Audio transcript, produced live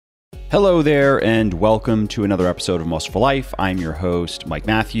Hello there, and welcome to another episode of Muscle for Life. I'm your host, Mike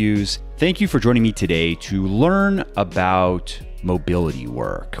Matthews. Thank you for joining me today to learn about mobility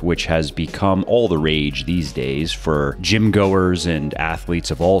work, which has become all the rage these days for gym goers and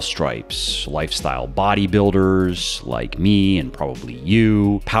athletes of all stripes, lifestyle bodybuilders like me and probably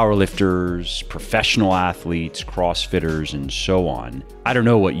you, powerlifters, professional athletes, Crossfitters, and so on. I don't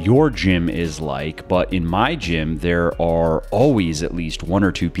know what your gym is like, but in my gym, there are always at least one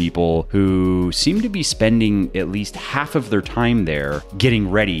or two people who seem to be spending at least half of their time there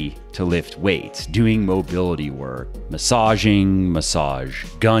getting ready to lift weights, doing mobility work, massaging, massage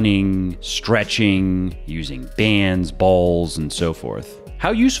gunning, stretching, using bands, balls, and so forth.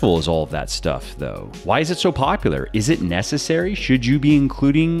 How useful is all of that stuff, though? Why is it so popular? Is it necessary? Should you be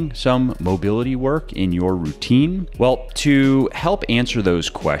including some mobility work in your routine? Well, to help answer those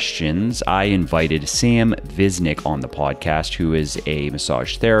questions, I invited Sam Visnic on the podcast, who is a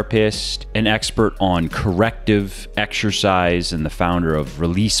massage therapist, an expert on corrective exercise, and the founder of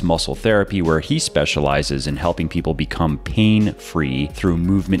Release Muscle Therapy, where he specializes in helping people become pain-free through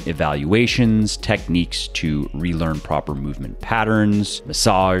movement evaluations, techniques to relearn proper movement patterns,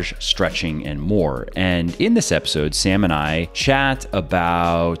 massage, stretching, and more. And in this episode, Sam and I chat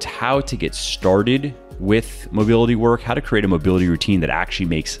about how to get started with mobility work, how to create a mobility routine that actually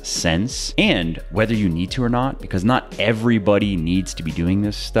makes sense, and whether you need to or not, because not everybody needs to be doing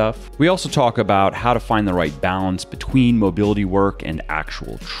this stuff. We also talk about how to find the right balance between mobility work and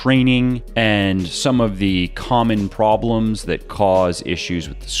actual training, and some of the common problems that cause issues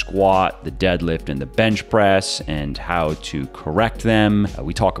with the squat, the deadlift, and the bench press, and how to correct them.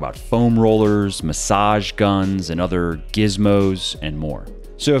 We talk about foam rollers, massage guns, and other gizmos, and more.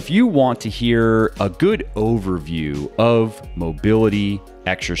 So if you want to hear a good overview of mobility,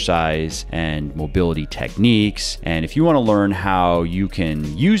 exercise, and mobility techniques, and if you want to learn how you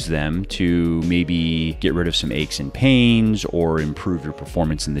can use them to maybe get rid of some aches and pains or improve your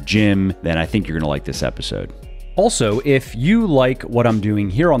performance in the gym, then I think you're going to like this episode. Also, if you like what I'm doing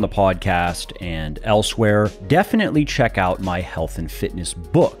here on the podcast and elsewhere, definitely check out my health and fitness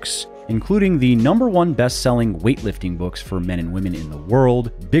books, including the #1 best-selling weightlifting books for men and women in the world,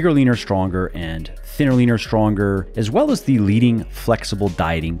 Bigger, Leaner, Stronger, and Thinner, Leaner, Stronger, as well as the leading flexible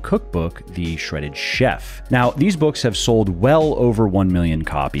dieting cookbook, The Shredded Chef. Now, these books have sold well over 1 million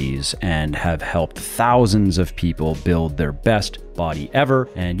copies and have helped thousands of people build their best body ever,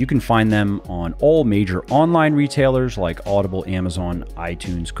 and you can find them on all major online retailers like Audible, Amazon,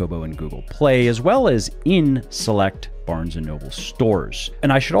 iTunes, Kobo, and Google Play, as well as in select Barnes & Noble stores.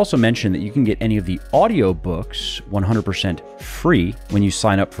 And I should also mention that you can get any of the audiobooks 100% free when you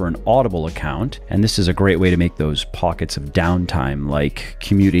sign up for an Audible account. And this is a great way to make those pockets of downtime like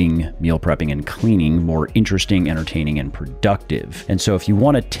commuting, meal prepping, and cleaning more interesting, entertaining, and productive. And so if you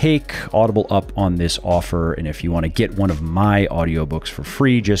want to take Audible up on this offer, and if you want to get one of my audiobooks for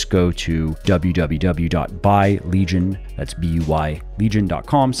free, just go to www.buylegion, that's B-U-Y,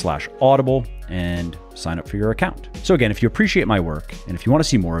 legion.com/audible, and sign up for your account. So again, if you appreciate my work, and if you want to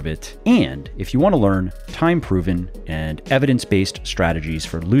see more of it, and if you want to learn time-proven and evidence-based strategies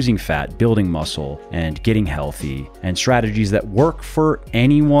for losing fat, building muscle, and getting healthy, and strategies that work for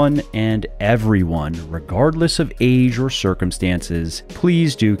anyone and everyone, regardless of age or circumstances,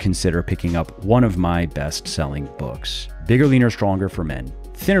 please do consider picking up one of my best-selling books, Bigger, Leaner, Stronger for men,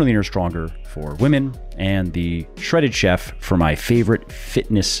 Thinner, Leaner, Stronger for women, and The Shredded Chef for my favorite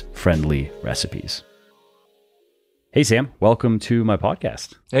fitness-friendly recipes. Hey, Sam, welcome to my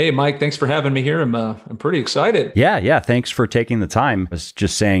podcast. Hey, Mike, thanks for having me here. I'm pretty excited. Yeah. Thanks for taking the time. I was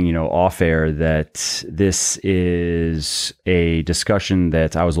just saying, off air that this is a discussion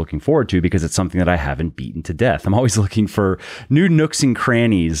that I was looking forward to because it's something that I haven't beaten to death. I'm always looking for new nooks and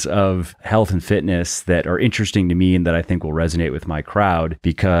crannies of health and fitness that are interesting to me and that I think will resonate with my crowd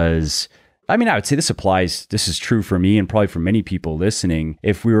because I would say this is true for me and probably for many people listening.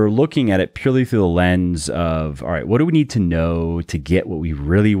 If we were looking at it purely through the lens of, all right, what do we need to know to get what we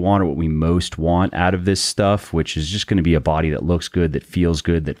really want or what we most want out of this stuff, which is just going to be a body that looks good, that feels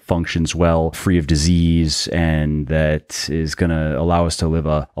good, that functions well, free of disease, and that is going to allow us to live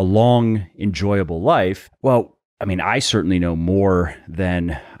a long, enjoyable life. Well, I certainly know more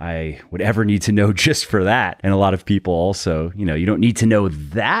than I would ever need to know just for that. And a lot of people also, you don't need to know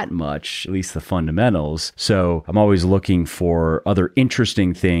that much, at least the fundamentals. So I'm always looking for other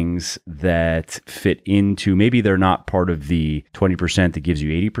interesting things that fit into, maybe they're not part of the 20% that gives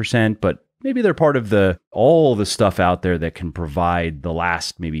you 80%, but maybe they're part of all the stuff out there that can provide the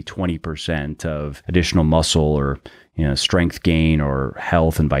last maybe 20% of additional muscle or strength gain or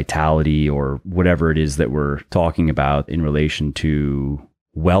health and vitality or whatever it is that we're talking about in relation to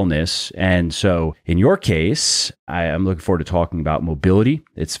wellness. And so in your case, I'm looking forward to talking about mobility.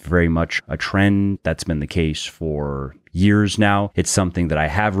 It's very much a trend that's been the case for years now. It's something that I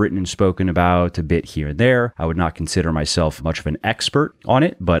have written and spoken about a bit here and there. I would not consider myself much of an expert on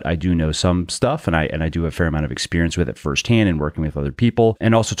it, but I do know some stuff, and I do have a fair amount of experience with it firsthand and working with other people.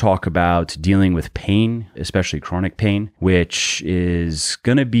 And also talk about dealing with pain, especially chronic pain, which is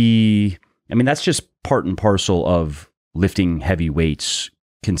going to be, that's just part and parcel of lifting heavy weights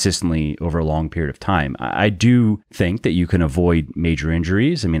consistently over a long period of time. I do think that you can avoid major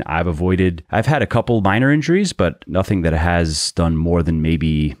injuries. I've had a couple minor injuries, but nothing that has done more than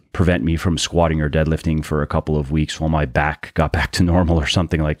maybe prevent me from squatting or deadlifting for a couple of weeks while my back got back to normal or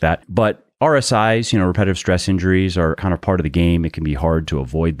something like that. But RSIs, repetitive stress injuries are kind of part of the game. It can be hard to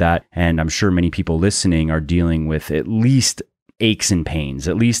avoid that. And I'm sure many people listening are dealing with at least aches and pains,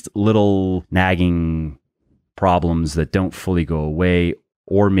 at least little nagging problems that don't fully go away,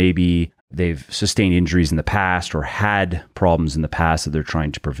 or maybe they've sustained injuries in the past or had problems in the past that they're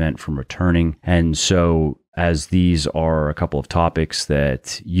trying to prevent from returning. And so as these are a couple of topics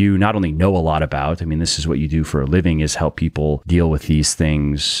that you not only know a lot about, this is what you do for a living, is help people deal with these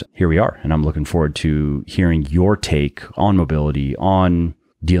things. Here we are. And I'm looking forward to hearing your take on mobility, on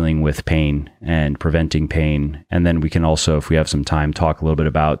dealing with pain and preventing pain. And then we can also, if we have some time, talk a little bit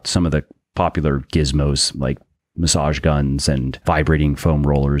about some of the popular gizmos like massage guns and vibrating foam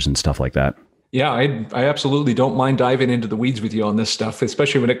rollers and stuff like that. Yeah, I absolutely don't mind diving into the weeds with you on this stuff,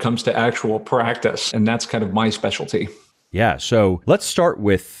 especially when it comes to actual practice. And that's kind of my specialty. Yeah. So let's start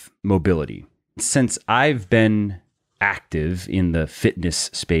with mobility. Since I've been active in the fitness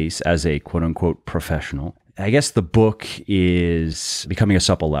space as a quote unquote professional, I guess the book is Becoming a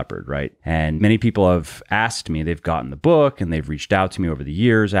Supple Leopard, right? And many people have asked me, they've gotten the book and they've reached out to me over the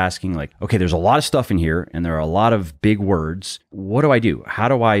years asking like, okay, there's a lot of stuff in here and there are a lot of big words. What do I do? How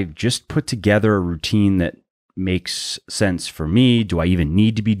do I just put together a routine that makes sense for me? Do I even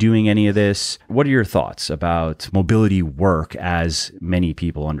need to be doing any of this? What are your thoughts about mobility work as many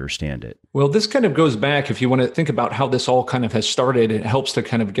people understand it? Well, this kind of goes back, if you want to think about how this all kind of has started, it helps to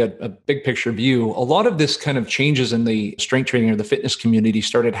kind of get a big picture view. A lot of this kind of changes in the strength training or the fitness community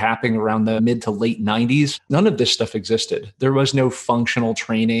started happening around the mid to late 90s. None of this stuff existed. There was no functional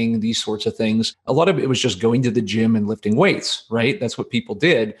training, these sorts of things. A lot of it was just going to the gym and lifting weights, right? That's what people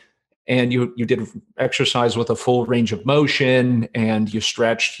did. And you did exercise with a full range of motion and you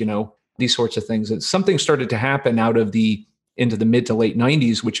stretched, these sorts of things. And something started to happen into the mid to late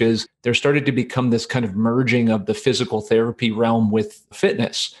 90s, which is there started to become this kind of merging of the physical therapy realm with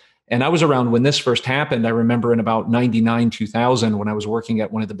fitness. And I was around when this first happened. I remember in about 99, 2000, when I was working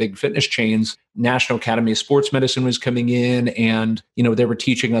at one of the big fitness chains, National Academy of Sports Medicine was coming in and, they were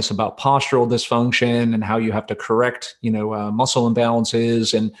teaching us about postural dysfunction and how you have to correct, muscle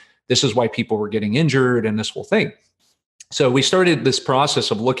imbalances. And this is why people were getting injured and this whole thing. So we started this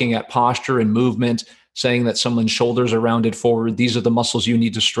process of looking at posture and movement, saying that someone's shoulders are rounded forward. These are the muscles you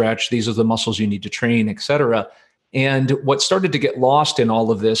need to stretch. These are the muscles you need to train, et cetera. And what started to get lost in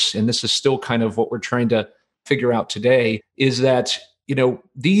all of this, and this is still kind of what we're trying to figure out today, is that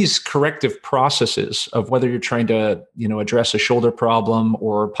these corrective processes of whether you're trying to, address a shoulder problem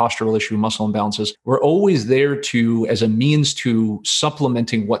or postural issue, muscle imbalances, were always there as a means to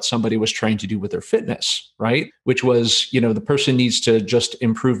supplementing what somebody was trying to do with their fitness, right? Which was, the person needs to just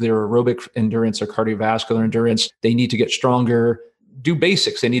improve their aerobic endurance or cardiovascular endurance. They need to get stronger, do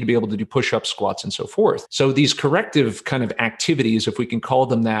basics. They need to be able to do push-ups, squats, and so forth. So these corrective kind of activities, if we can call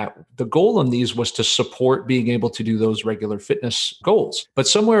them that, the goal in these was to support being able to do those regular fitness goals. But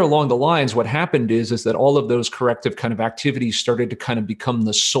somewhere along the lines, what happened is that all of those corrective kind of activities started to kind of become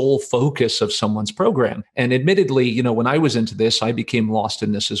the sole focus of someone's program. And admittedly, when I was into this, I became lost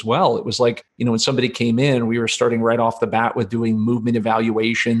in this as well. It was like, when somebody came in, we were starting right off the bat with doing movement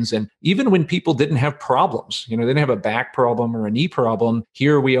evaluations. And even when people didn't have problems, they didn't have a back problem or a knee problem,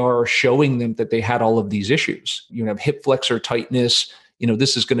 here we are showing them that they had all of these issues. You have hip flexor tightness,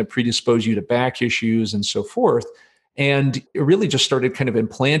 this is going to predispose you to back issues and so forth. And it really just started kind of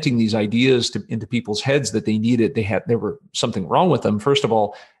implanting these ideas into people's heads that there were something wrong with them, first of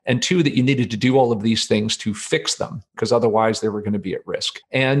all, and two, that you needed to do all of these things to fix them because otherwise they were going to be at risk.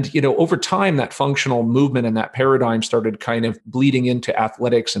 And, over time, that functional movement and that paradigm started kind of bleeding into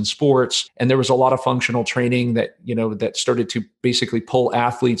athletics and sports. And there was a lot of functional training that, that started to basically pull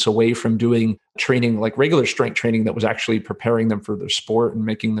athletes away from doing training like regular strength training that was actually preparing them for their sport and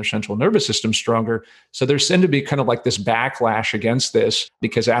making their central nervous system stronger. So there seemed to be kind of like this backlash against this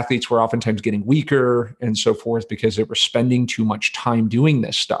because athletes were oftentimes getting weaker and so forth because they were spending too much time doing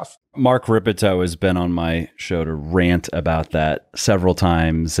this stuff. stuff. Mark Ripito has been on my show to rant about that several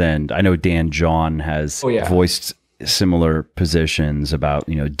times. And I know Dan John has voiced similar positions about,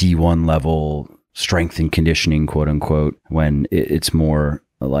 D1 level strength and conditioning, quote unquote, when it's more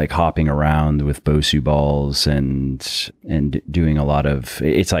like hopping around with Bosu balls and doing a lot of,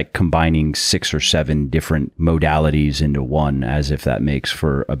 it's like combining 6 or 7 different modalities into one, as if that makes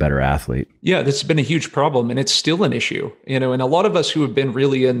for a better athlete. Yeah, this has been a huge problem, and it's still an issue. And a lot of us who have been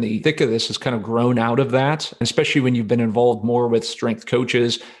really in the thick of this has kind of grown out of that, especially when you've been involved more with strength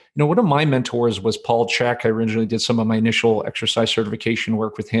coaches. One of my mentors was Paul Chek. I originally did some of my initial exercise certification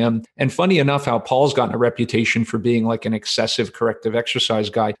work with him. And funny enough, how Paul's gotten a reputation for being like an excessive corrective exercise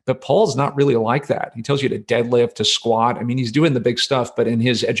guy, but Paul's not really like that. He tells you to deadlift, to squat. I mean, he's doing the big stuff, but in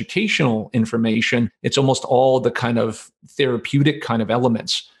his educational information, it's almost all the kind of therapeutic kind of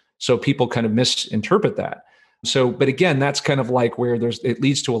elements. So people kind of misinterpret that. But again, that's kind of like where it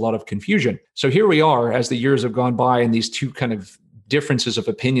leads to a lot of confusion. So here we are as the years have gone by, and these two kind of differences of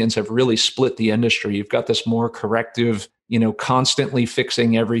opinions have really split the industry. You've got this more corrective, constantly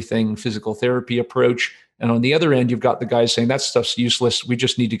fixing everything physical therapy approach. And on the other end, you've got the guys saying that stuff's useless. We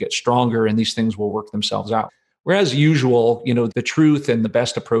just need to get stronger and these things will work themselves out. Whereas usual, the truth and the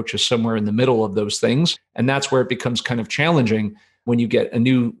best approach is somewhere in the middle of those things. And that's where it becomes kind of challenging when you get a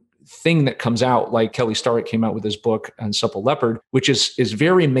new thing that comes out, like Kelly Starrett came out with his book on Supple Leopard, which is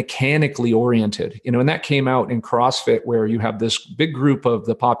very mechanically oriented, and that came out in CrossFit, where you have this big group of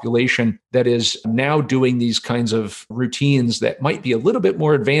the population that is now doing these kinds of routines that might be a little bit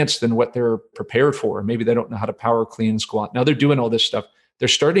more advanced than what they're prepared for. Maybe they don't know how to power clean, squat. Now they're doing all this stuff. They're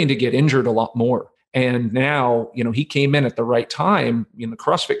starting to get injured a lot more. And now, he came in at the right time in the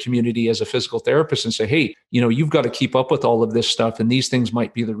CrossFit community as a physical therapist and say, hey, you've got to keep up with all of this stuff. And these things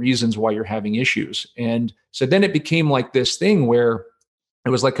might be the reasons why you're having issues. And so then it became like this thing where it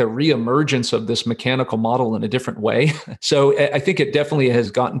was like a reemergence of this mechanical model in a different way. So I think it definitely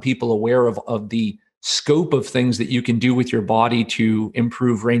has gotten people aware of the scope of things that you can do with your body to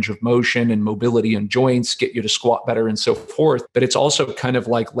improve range of motion and mobility and joints, get you to squat better and so forth. But it's also kind of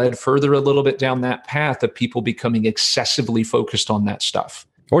like led further a little bit down that path of people becoming excessively focused on that stuff.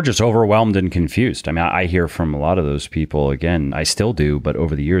 Or just overwhelmed and confused. I mean, I hear from a lot of those people. Again, I still do, but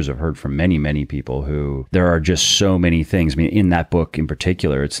over the years, I've heard from many, many people who there are just so many things. I mean, in that book in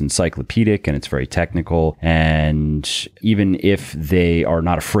particular, it's encyclopedic and it's very technical. And even if they are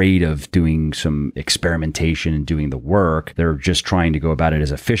not afraid of doing some experimentation and doing the work, they're just trying to go about it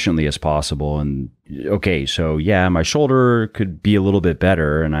as efficiently as possible. And okay, so yeah, my shoulder could be a little bit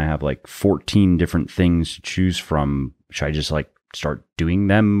better. And I have like 14 different things to choose from. Should I just start doing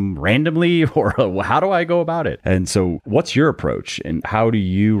them randomly, or how do I go about it? And so what's your approach, and how do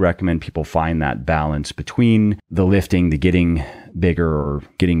you recommend people find that balance between the lifting, the getting bigger or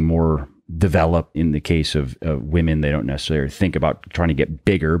getting more developed? In the case of women, they don't necessarily think about trying to get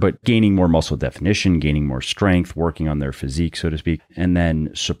bigger, but gaining more muscle definition, gaining more strength, working on their physique, so to speak, and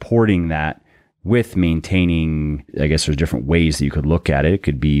then supporting that with maintaining, I guess there's different ways that you could look at it. It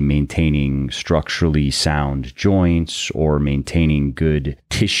could be maintaining structurally sound joints or maintaining good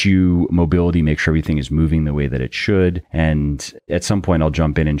tissue mobility, make sure everything is moving the way that it should. And at some point, I'll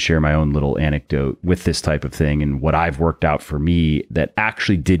jump in and share my own little anecdote with this type of thing and what I've worked out for me that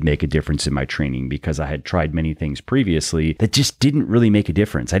actually did make a difference in my training, because I had tried many things previously that just didn't really make a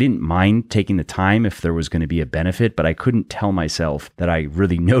difference. I didn't mind taking the time if there was going to be a benefit, but I couldn't tell myself that I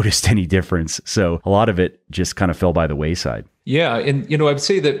really noticed any difference. So a lot of it just kind of fell by the wayside. Yeah. And, I would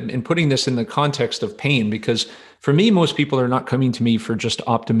say that in putting this in the context of pain, because for me, most people are not coming to me for just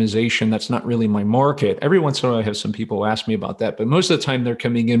optimization. That's not really my market. Every once in a while, I have some people ask me about that, but most of the time they're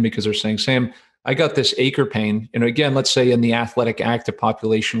coming in because they're saying, Sam, I got this acre pain. Again, let's say in the athletic active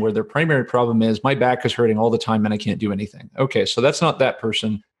population where their primary problem is my back is hurting all the time and I can't do anything. Okay. So that's not that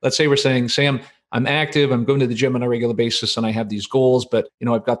person. Let's say we're saying, Sam, I'm active, I'm going to the gym on a regular basis and I have these goals, but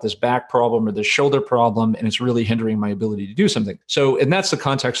I've got this back problem or this shoulder problem and it's really hindering my ability to do something. So, and that's the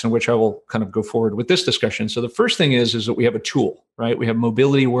context in which I will kind of go forward with this discussion. So the first thing is that we have a tool, right? We have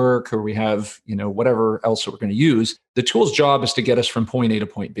mobility work, or we have, whatever else that we're going to use. The tool's job is to get us from point A to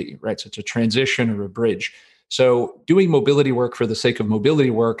point B, right? So it's a transition or a bridge. So doing mobility work for the sake of mobility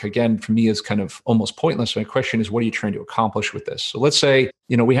work, again, for me is kind of almost pointless. My question is, what are you trying to accomplish with this? So let's say,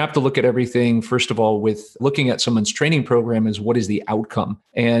 we have to look at everything, first of all, with looking at someone's training program is what is the outcome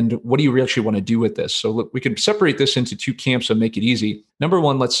and what do you actually want to do with this? So look, we can separate this into two camps and make it easy. Number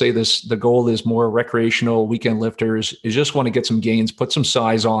one, let's say the goal is more recreational weekend lifters, is just want to get some gains, put some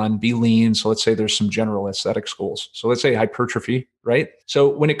size on, be lean. So let's say there's some general aesthetics goals. So let's say hypertrophy, right? So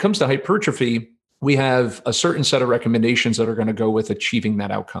when it comes to hypertrophy, we have a certain set of recommendations that are going to go with achieving that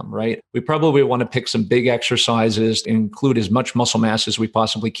outcome, right? We probably want to pick some big exercises, include as much muscle mass as we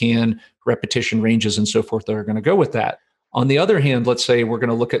possibly can, repetition ranges and so forth that are going to go with that. On the other hand, let's say we're going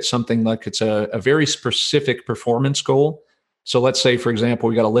to look at something like it's a very specific performance goal. So let's say, for example,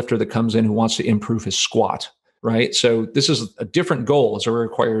 we got a lifter that comes in who wants to improve his squat, right? So this is a different goal, so we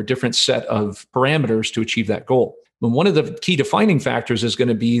require a different set of parameters to achieve that goal. And one of the key defining factors is going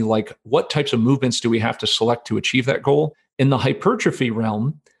to be like, what types of movements do we have to select to achieve that goal? In the hypertrophy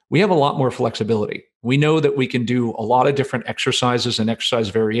realm, we have a lot more flexibility. We know that we can do a lot of different exercises and exercise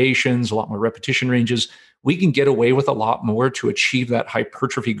variations, a lot more repetition ranges. We can get away with a lot more to achieve that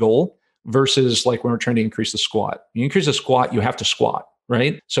hypertrophy goal versus like when we're trying to increase the squat. You increase the squat, you have to squat,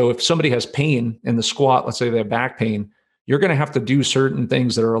 right? So if somebody has pain in the squat, let's say they have back pain, you're going to have to do certain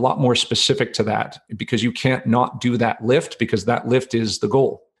things that are a lot more specific to that because you can't not do that lift because that lift is the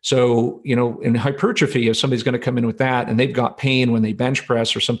goal. So, in hypertrophy, if somebody's going to come in with that and they've got pain when they bench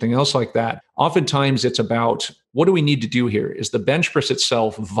press or something else like that, oftentimes it's about what do we need to do here? Is the bench press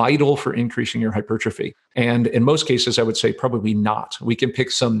itself vital for increasing your hypertrophy? And in most cases, I would say probably not. We can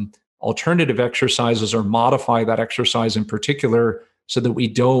pick some alternative exercises or modify that exercise in particular so that we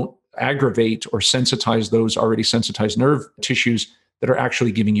don't aggravate or sensitize those already sensitized nerve tissues that are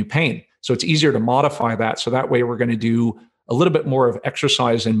actually giving you pain. So it's easier to modify that. So that way we're going to do a little bit more of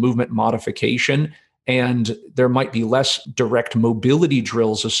exercise and movement modification. And there might be less direct mobility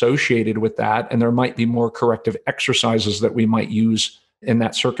drills associated with that. And there might be more corrective exercises that we might use in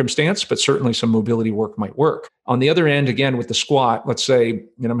that circumstance, but certainly some mobility work might work. On the other end, again, with the squat, let's say,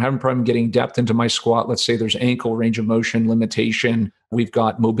 I'm having a problem getting depth into my squat. Let's say there's ankle range of motion limitation. We've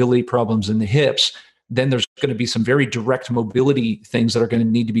got mobility problems in the hips. Then there's going to be some very direct mobility things that are going to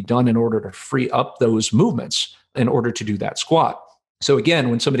need to be done in order to free up those movements in order to do that squat. So again,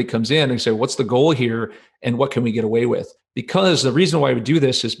 when somebody comes in and say, what's the goal here and what can we get away with? Because the reason why I would do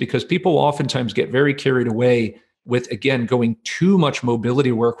this is because people oftentimes get very carried away with, again, going too much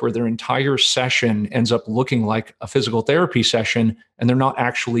mobility work where their entire session ends up looking like a physical therapy session and they're not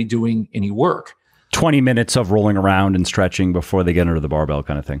actually doing any work. 20 minutes of rolling around and stretching before they get under the barbell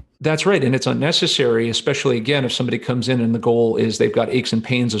kind of thing. That's right. And it's unnecessary, especially, again, if somebody comes in and the goal is they've got aches and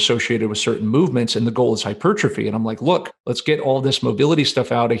pains associated with certain movements and the goal is hypertrophy. And I'm like, look, let's get all this mobility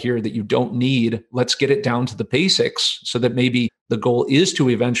stuff out of here that you don't need. Let's get it down to the basics so that maybe the goal is to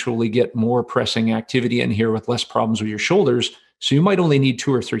eventually get more pressing activity in here with less problems with your shoulders. So you might only need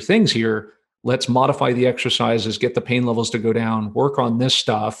 2 or 3 things here. Let's modify the exercises, get the pain levels to go down, work on this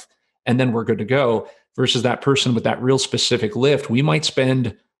stuff, and then we're good to go. Versus that person with that real specific lift, we might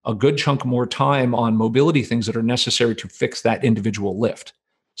spend a good chunk more time on mobility things that are necessary to fix that individual lift.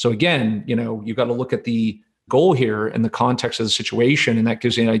 So again, you've got to look at the goal here in the context of the situation, and that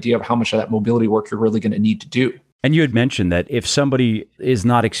gives you an idea of how much of that mobility work you're really going to need to do. And you had mentioned that if somebody is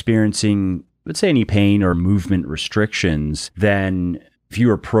not experiencing, let's say, any pain or movement restrictions, then if you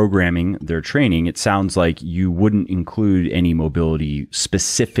are programming their training, it sounds like you wouldn't include any mobility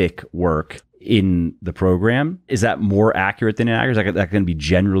specific work in the program. Is that more accurate than inaccurate? Is that going to be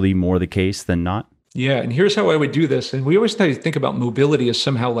generally more the case than not? Yeah. And here's how I would do this. And we always think about mobility as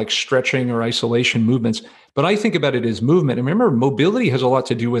somehow like stretching or isolation movements, but I think about it as movement. And remember, mobility has a lot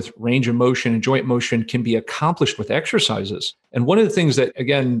to do with range of motion, and joint motion can be accomplished with exercises. And one of the things that,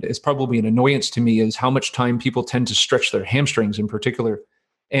 again, is probably an annoyance to me is how much time people tend to stretch their hamstrings in particular.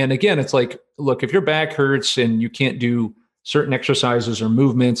 And again, it's like, look, if your back hurts and you can't do certain exercises or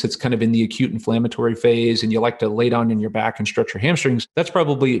movements, it's kind of in the acute inflammatory phase, and you like to lay down on your back and stretch your hamstrings, that's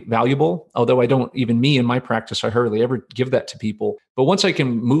probably valuable. Although even me in my practice, I hardly ever give that to people. But once I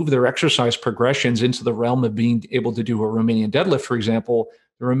can move their exercise progressions into the realm of being able to do a Romanian deadlift, for example,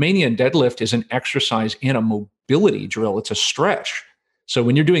 the Romanian deadlift is an exercise and a mobility drill. It's a stretch. So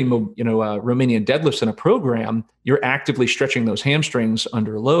when you're doing, Romanian deadlifts in a program, you're actively stretching those hamstrings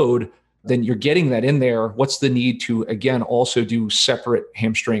under load. Then you're getting that in there. What's the need to, again, also do separate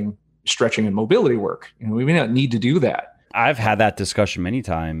hamstring stretching and mobility work? We may not need to do that. I've had that discussion many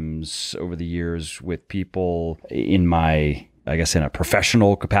times over the years with people in my, I guess, in a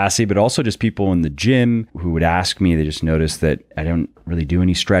professional capacity, but also just people in the gym who would ask me, they just noticed that I don't really do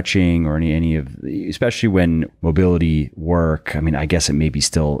any stretching or any of, especially when mobility work. I mean, I guess it may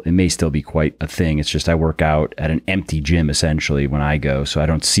still be quite a thing. It's just I work out at an empty gym essentially when I go, so I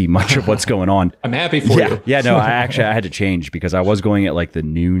don't see much of what's going on. I'm happy for you. Yeah, no, I had to change because I was going at like the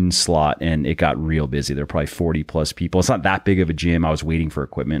noon slot and it got real busy. There were probably 40 plus people. It's not that big of a gym. I was waiting for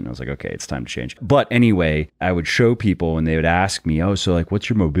equipment and I was like, okay, it's time to change. But anyway, I would show people and they would ask me, oh, so like, what's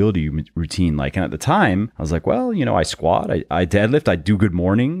your mobility routine like? And at the time, I was like, well, I squat, I deadlift, I do good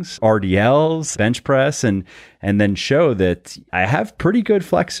mornings, RDLs, bench press, and then show that I have pretty good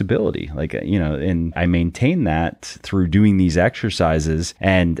flexibility. Like, and I maintain that through doing these exercises.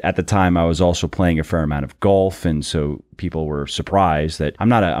 And at the time, I was also playing a fair amount of golf. And so people were surprised that I'm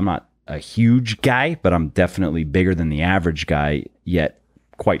not a huge guy, but I'm definitely bigger than the average guy, yet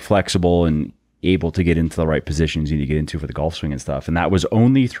quite flexible and able to get into the right positions you need to get into for the golf swing and stuff. And that was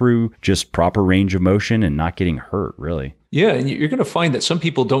only through just proper range of motion and not getting hurt, really. Yeah. And you're going to find that some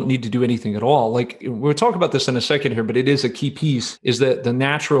people don't need to do anything at all. Like we'll talk about this in a second here, but it is a key piece, is that the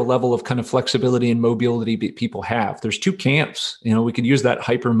natural level of kind of flexibility and mobility people have. There's two camps. We could use that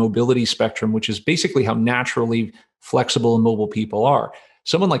hypermobility spectrum, which is basically how naturally flexible and mobile people are.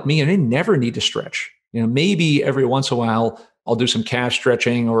 Someone like me, and I never need to stretch. Maybe every once in a while, I'll do some calf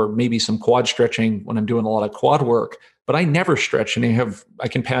stretching or maybe some quad stretching when I'm doing a lot of quad work, but I never stretch, and I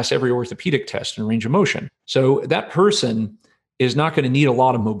can pass every orthopedic test in range of motion. So that person is not going to need a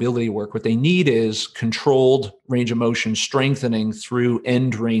lot of mobility work. What they need is controlled range of motion, strengthening through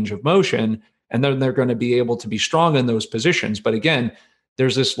end range of motion, and then they're going to be able to be strong in those positions. But again,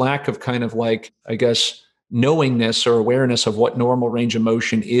 there's this lack of kind of like, I guess, knowingness or awareness of what normal range of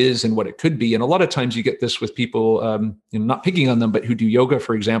motion is and what it could be. And a lot of times you get this with people, not picking on them, but who do yoga,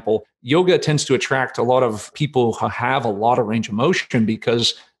 for example. Yoga tends to attract a lot of people who have a lot of range of motion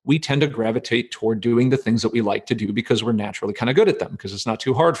because we tend to gravitate toward doing the things that we like to do because we're naturally kind of good at them because it's not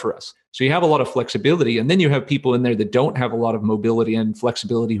too hard for us. So you have a lot of flexibility. And then you have people in there that don't have a lot of mobility and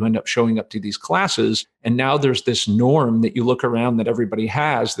flexibility who end up showing up to these classes. And now there's this norm that you look around that everybody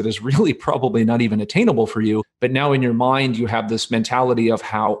has that is really probably not even attainable for you. But now in your mind, you have this mentality of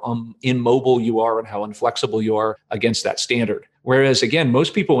how immobile you are and how inflexible you are against that standard. Whereas again,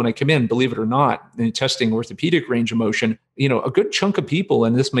 most people, when I come in, believe it or not, in testing orthopedic range of motion, a good chunk of people,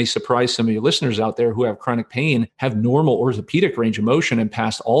 and this may surprise some of your listeners out there who have chronic pain, have normal orthopedic range of motion and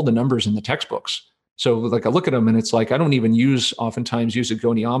passed all the numbers in the textbooks. So like I look at them and it's like, I don't even oftentimes use a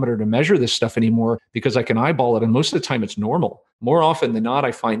goniometer to measure this stuff anymore because I can eyeball it. And most of the time it's normal. More often than not,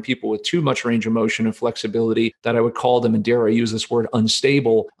 I find people with too much range of motion and flexibility that I would call them, and dare I use this word,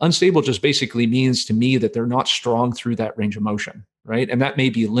 unstable. Unstable just basically means to me that they're not strong through that range of motion, right? And that may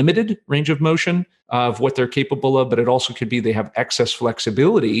be limited range of motion of what they're capable of, but it also could be they have excess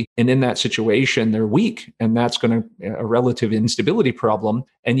flexibility. And in that situation, they're weak. And that's going to a relative instability problem.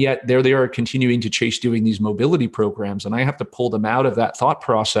 And yet there they are continuing to chase doing these mobility programs. And I have to pull them out of that thought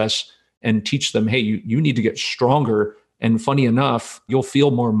process and teach them, hey, you need to get stronger. And funny enough, you'll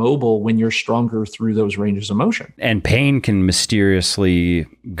feel more mobile when you're stronger through those ranges of motion. And pain can mysteriously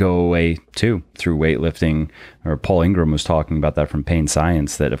go away too through weightlifting. Or Paul Ingram was talking about that from Pain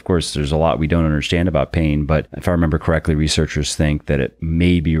Science, that of course there's a lot we don't understand about pain. But if I remember correctly, researchers think that it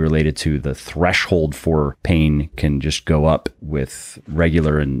may be related to the threshold for pain can just go up with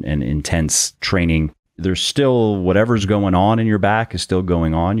regular and intense training. There's still whatever's going on in your back is still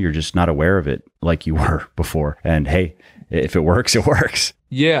going on. You're just not aware of it like you were before. And hey, if it works, it works.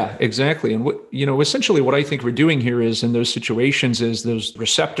 Yeah, exactly. And essentially what I think we're doing here is in those situations is those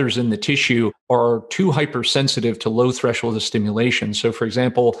receptors in the tissue are too hypersensitive to low threshold of stimulation. So for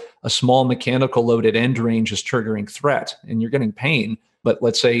example, a small mechanical load at end range is triggering threat and you're getting pain. But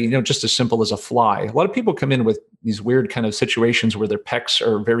let's say, just as simple as a fly. A lot of people come in with these weird kind of situations where their pecs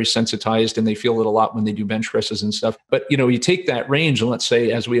are very sensitized and they feel it a lot when they do bench presses and stuff. But, you take that range and let's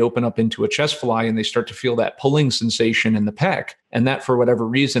say as we open up into a chest fly and they start to feel that pulling sensation in the pec, and that for whatever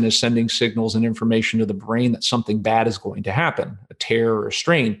reason is sending signals and information to the brain that something bad is going to happen, a tear or a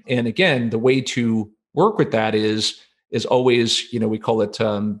strain. And again, the way to work with that is always, we call it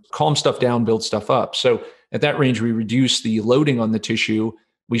calm stuff down, build stuff up. So at that range, we reduce the loading on the tissue.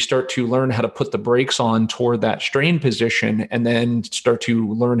 We start to learn how to put the brakes on toward that strain position and then start to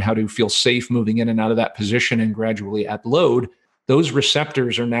learn how to feel safe moving in and out of that position and gradually add load. Those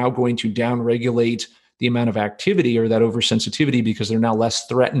receptors are now going to downregulate the amount of activity or that oversensitivity because they're now less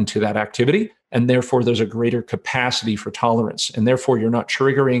threatened to that activity. And therefore, there's a greater capacity for tolerance. And therefore, you're not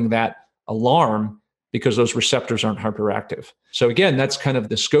triggering that alarm because those receptors aren't hyperactive. So again, that's kind of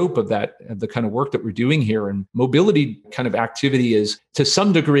the scope of the kind of work that we're doing here. And mobility kind of activity is, to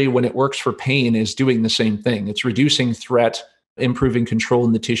some degree, when it works for pain, is doing the same thing. It's reducing threat, improving control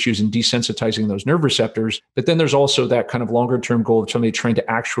in the tissues and desensitizing those nerve receptors. But then there's also that kind of longer term goal of somebody trying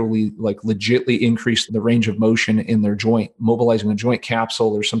to actually legitly increase the range of motion in their joint, mobilizing a joint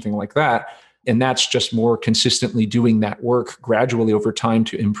capsule or something like that. And that's just more consistently doing that work gradually over time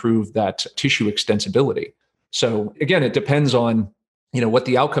to improve that tissue extensibility. So again, it depends on, what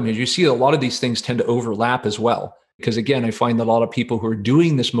the outcome is. You see a lot of these things tend to overlap as well. Because again, I find that a lot of people who are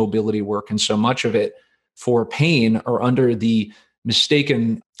doing this mobility work and so much of it for pain are under the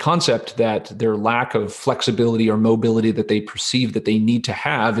mistaken concept that their lack of flexibility or mobility that they perceive that they need to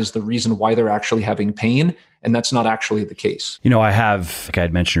have is the reason why they're actually having pain. And that's not actually the case. I have, like I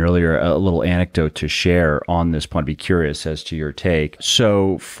had mentioned earlier, a little anecdote to share on this point. I'd be curious as to your take.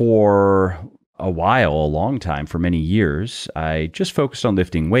 So for a long time, for many years, I just focused on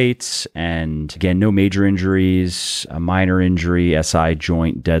lifting weights, and again, no major injuries, a minor injury, SI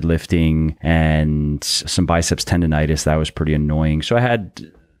joint deadlifting, and some biceps tendonitis. That was pretty annoying. So I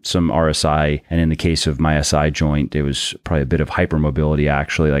had some RSI, and in the case of my SI joint, it was probably a bit of hypermobility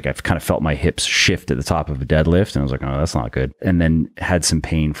actually. Like I've kind of felt my hips shift at the top of a deadlift, and I was like, oh, that's not good. And then had some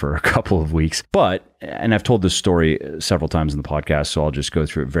pain for a couple of weeks. And I've told this story several times in the podcast, so I'll just go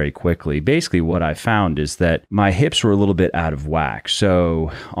through it very quickly. Basically, what I found is that my hips were a little bit out of whack.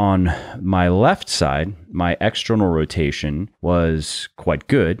 So on my left side, my external rotation was quite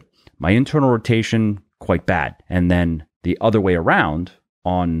good. My internal rotation, quite bad. And then the other way around,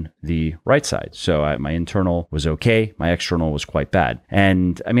 on the right side. So my internal was okay. My external was quite bad.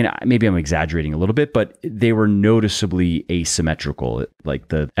 And I mean, maybe I'm exaggerating a little bit, but they were noticeably asymmetrical. Like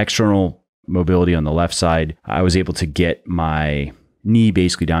the external mobility on the left side, I was able to get my knee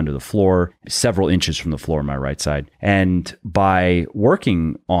basically down to the floor, several inches from the floor on my right side. And by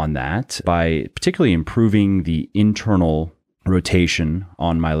working on that, by particularly improving the internal rotation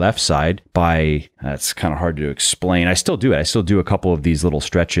on my left side, that's kind of hard to explain. I still do it. I still do a couple of these little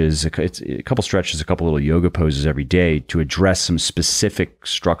stretches, a couple little yoga poses every day to address some specific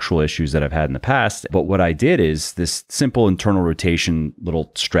structural issues that I've had in the past. But what I did is this simple internal rotation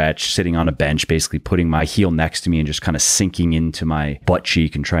little stretch, sitting on a bench, basically putting my heel next to me and just kind of sinking into my butt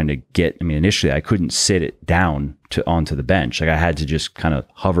cheek and trying to initially I couldn't sit it down onto the bench. Like I had to just kind of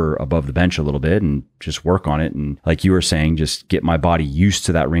hover above the bench a little bit and just work on it. And like you were saying, just get my body used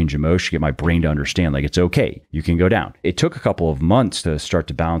to that range of motion, get my brain to understand like it's okay, you can go down. It took a couple of months to start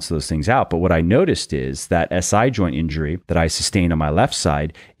to balance those things out. But what I noticed is that SI joint injury that I sustained on my left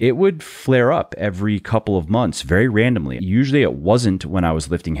side, it would flare up every couple of months very randomly. Usually it wasn't when I was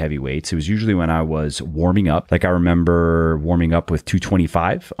lifting heavy weights. It was usually when I was warming up. Like I remember warming up with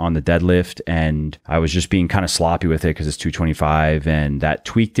 225 on the deadlift, and I was just being kind of sloppy with it because it's 225, and that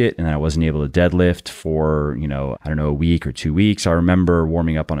tweaked it, and I wasn't able to deadlift for a week or 2 weeks. I remember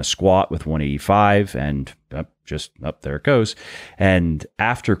warming up on a squat with 185 and up there it goes. And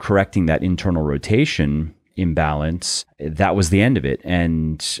after correcting that internal rotation imbalance, that was the end of it.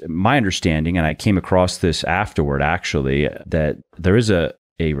 And my understanding, and I came across this afterward actually, that there is a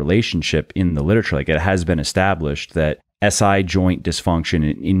relationship in the literature, like it has been established that SI joint dysfunction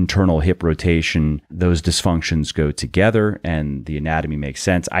and internal hip rotation, those dysfunctions go together and the anatomy makes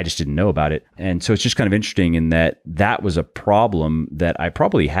sense. I just didn't know about it. And so it's just kind of interesting in that was a problem that I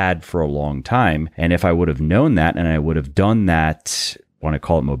probably had for a long time. And if I would have known that, and I would have done that, want to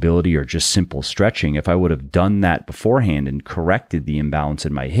call it mobility or just simple stretching, if I would have done that beforehand and corrected the imbalance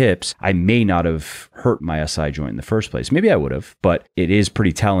in my hips, I may not have hurt my SI joint in the first place. Maybe I would have, but it is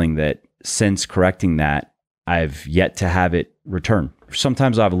pretty telling that since correcting that, I've yet to have it return.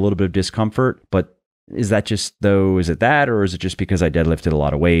 Sometimes I have a little bit of discomfort, but is it that, or is it just because I deadlifted a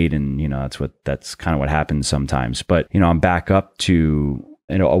lot of weight and, that's kind of what happens sometimes. But, I'm back up to,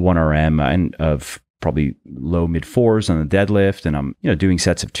 a 1RM and of probably low mid fours on the deadlift, and I'm, doing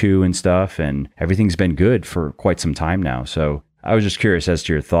sets of 2 and stuff, and everything's been good for quite some time now. So I was just curious as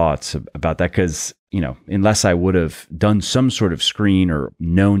to your thoughts about that, because, unless I would have done some sort of screen or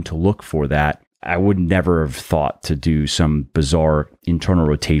known to look for that, I would never have thought to do some bizarre internal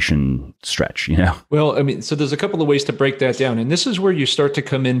rotation stretch, Well, so there's a couple of ways to break that down. And this is where you start to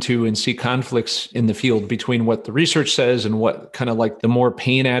come into and see conflicts in the field between what the research says and what kind of like the more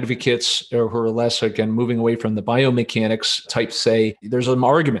pain advocates, or who are less, again, moving away from the biomechanics type say. There's some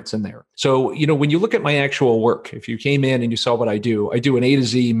arguments in there. So, when you look at my actual work, if you came in and you saw what I do an A to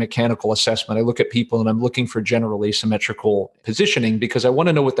Z mechanical assessment. I look at people and I'm looking for general asymmetrical positioning because I want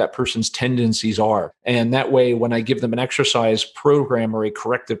to know what that person's tendencies are. And that way, when I give them an exercise program or a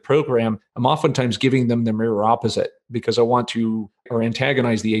corrective program, I'm oftentimes giving them the mirror opposite because I want to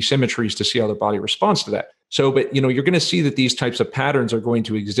antagonize the asymmetries to see how their body responds to that. So, but you're going to see that these types of patterns are going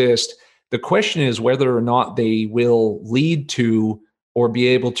to exist. The question is whether or not they will lead to or be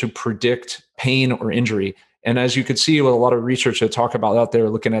able to predict pain or injury. And as you could see with a lot of research that talk about out there,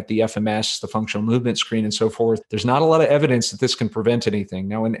 looking at the FMS, the functional movement screen and so forth, there's not a lot of evidence that this can prevent anything.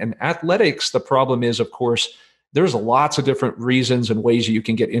 Now, in athletics, the problem is, of course, There's lots of different reasons and ways you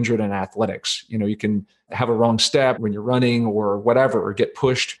can get injured in athletics. You can have a wrong step when you're running or whatever, or get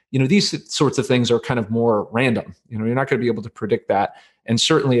pushed. These sorts of things are kind of more random. You're not going to be able to predict that. And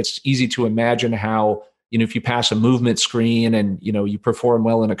certainly it's easy to imagine how, if you pass a movement screen and, you perform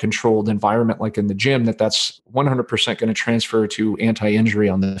well in a controlled environment, like in the gym, that's 100% going to transfer to anti-injury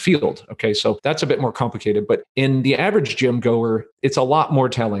on the field. Okay. So that's a bit more complicated, but in the average gym goer, it's a lot more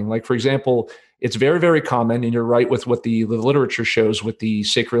telling. Like, for example, it's very, very common, and you're right with what the literature shows with the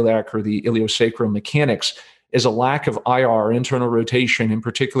sacroiliac or the iliosacral mechanics, is a lack of IR, internal rotation in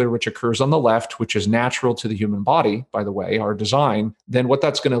particular, which occurs on the left, which is natural to the human body, by the way, our design. Then what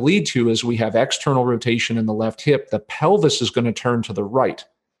that's going to lead to is we have external rotation in the left hip. The pelvis is going to turn to the right.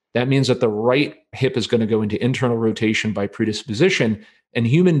 That means that the right hip is going to go into internal rotation by predisposition. And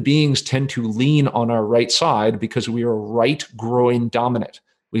human beings tend to lean on our right side because we are right groin dominant.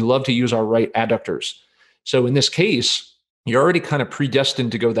 We love to use our right adductors. So in this case, you're already kind of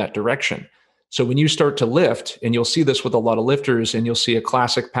predestined to go that direction. So when you start to lift, and you'll see this with a lot of lifters, and you'll see a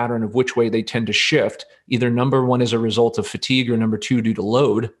classic pattern of which way they tend to shift, either number one as a result of fatigue or number two due to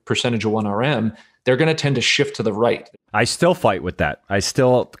load, percentage of 1RM, they're going to tend to shift to the right. I still fight with that. I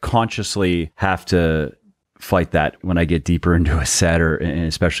still consciously have to fight that when I get deeper into a set, or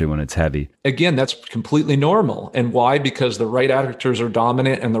especially when it's heavy. Again, that's completely normal. And why? Because the right adductors are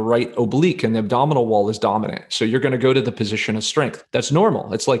dominant and the right oblique and the abdominal wall is dominant. So you're going to go to the position of strength. That's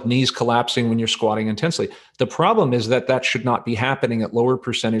normal. It's like knees collapsing when you're squatting intensely. The problem is that should not be happening at lower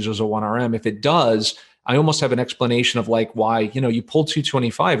percentages of 1RM. If it does, I almost have an explanation of like why, you pull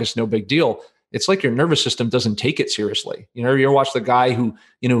 225, it's no big deal. It's like your nervous system doesn't take it seriously. You watch the guy who's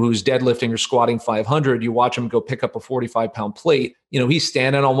deadlifting or squatting 500, you watch him go pick up a 45-pound plate. He's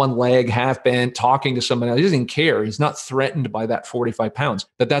standing on one leg, half bent, talking to someone else. He doesn't care. He's not threatened by that 45 pounds.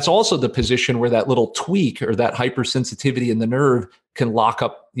 But that's also the position where that little tweak or that hypersensitivity in the nerve can lock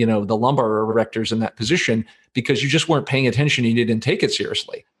up, the lumbar erectors in that position because you just weren't paying attention. You didn't take it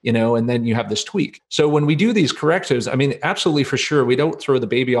seriously, and then you have this tweak. So when we do these correctives, absolutely for sure, we don't throw the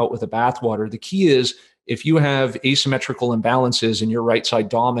baby out with the bathwater. The key is if you have asymmetrical imbalances and your right side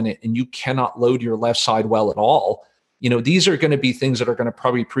dominant and you cannot load your left side well at all, these are going to be things that are going to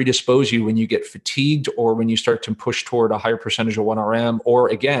probably predispose you when you get fatigued or when you start to push toward a higher percentage of 1RM. Or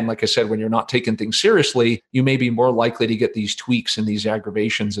again, like I said, when you're not taking things seriously, you may be more likely to get these tweaks and these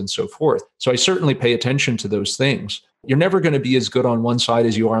aggravations and so forth. So I certainly pay attention to those things. You're never going to be as good on one side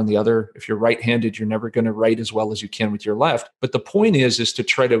as you are on the other. If you're right-handed, you're never going to write as well as you can with your left. But the point is to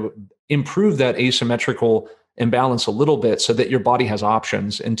try to improve that asymmetrical imbalance a little bit so that your body has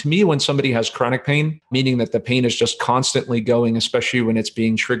options. And to me, when somebody has chronic pain, meaning that the pain is just constantly going, especially when it's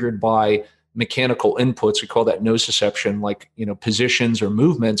being triggered by mechanical inputs, we call that nociception, like, positions or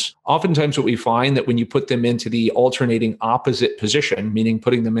movements. Oftentimes what we find that when you put them into the alternating opposite position, meaning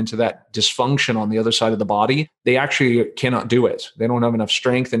putting them into that dysfunction on the other side of the body, they actually cannot do it. They don't have enough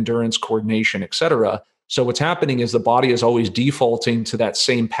strength, endurance, coordination, etc. So what's happening is the body is always defaulting to that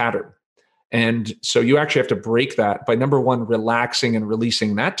same pattern. And so you actually have to break that by, number one, relaxing and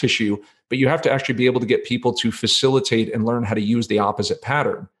releasing that tissue, but you have to actually be able to get people to facilitate and learn how to use the opposite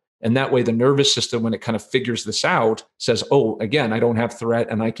pattern. And that way the nervous system, when it kind of figures this out, says, oh, again, I don't have threat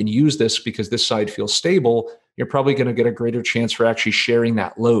and I can use this because this side feels stable. You're probably going to get a greater chance for actually sharing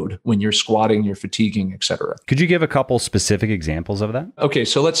that load when you're squatting, you're fatiguing, et cetera. Could you give a couple specific examples of that? Okay.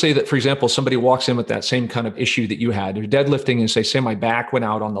 So let's say that, for example, somebody walks in with that same kind of issue that you had. You're deadlifting and say my back went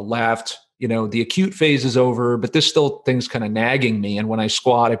out on the left. The acute phase is over, but this still thing's kind of nagging me. And when I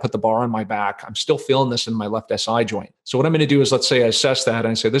squat, I put the bar on my back. I'm still feeling this in my left SI joint. So what I'm going to do is, let's say I assess that and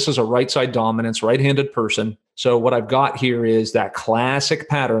I say, this is a right side dominance, right-handed person. So what I've got here is that classic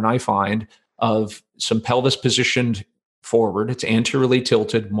pattern I find of some pelvis positioned forward. It's anteriorly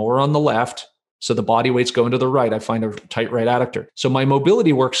tilted, more on the left. So the body weight's going to the right. I find a tight right adductor. So my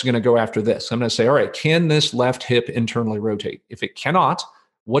mobility work's going to go after this. I'm going to say, all right, can this left hip internally rotate? If it cannot,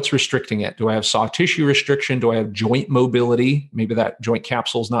 what's restricting it? Do I have soft tissue restriction? Do I have joint mobility? Maybe that joint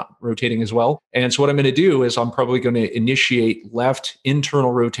capsule is not rotating as well. And so what I'm going to do is I'm probably going to initiate left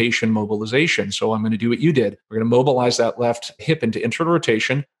internal rotation mobilization. So I'm going to do what you did. We're going to mobilize that left hip into internal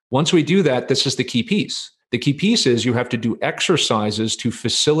rotation. Once we do that, this is the key piece. The key piece is you have to do exercises to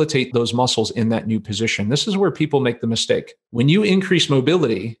facilitate those muscles in that new position. This is where people make the mistake. When you increase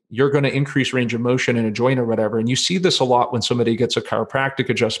mobility, you're going to increase range of motion in a joint or whatever. And you see this a lot when somebody gets a chiropractic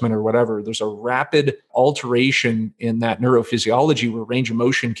adjustment or whatever. There's a rapid alteration in that neurophysiology where range of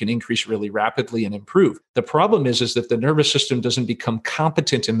motion can increase really rapidly and improve. The problem is that the nervous system doesn't become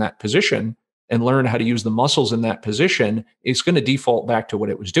competent in that position and learn how to use the muscles in that position. It's going to default back to what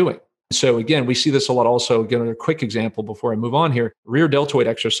it was doing. So again, we see this a lot also. Again, a quick example before I move on here, rear deltoid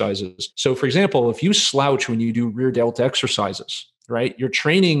exercises. So for example, if you slouch when you do rear delt exercises, right, you're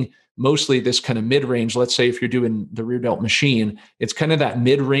training mostly this kind of mid-range. Let's say if you're doing the rear delt machine, it's kind of that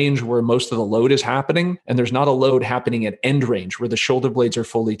mid-range where most of the load is happening. And there's not a load happening at end range where the shoulder blades are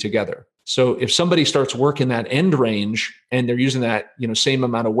fully together. So if somebody starts working that end range and they're using that, same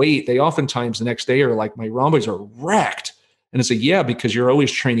amount of weight, they oftentimes the next day are like, my rhomboids are wrecked. And it's yeah, because you're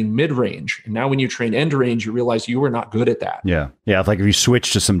always training mid-range. And now when you train end range, you realize you were not good at that. Yeah. Yeah. It's like if you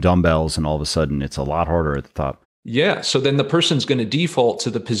switch to some dumbbells and all of a sudden it's a lot harder at the top. Yeah. So then the person's going to default to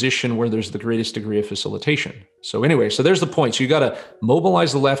the position where there's the greatest degree of facilitation. So anyway, so there's the point. So you got to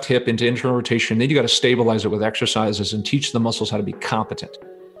mobilize the left hip into internal rotation. Then you got to stabilize it with exercises and teach the muscles how to be competent.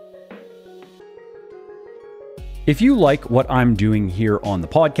 If you like what I'm doing here on the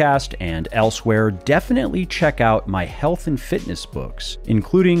podcast and elsewhere, definitely check out my health and fitness books,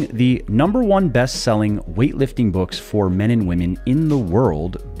 including the #1 best-selling weightlifting books for men and women in the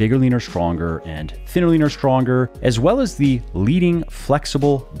world, Bigger, Leaner, Stronger, and Thinner, Leaner, Stronger, as well as the leading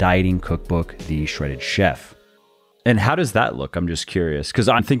flexible dieting cookbook, The Shredded Chef. And how does that look? I'm just curious, because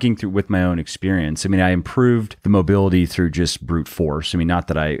I'm thinking through with my own experience. I mean, I improved the mobility through just brute force. I mean, not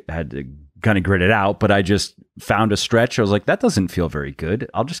that I had to kind of grit it out, but I just found a stretch. I was like, that doesn't feel very good.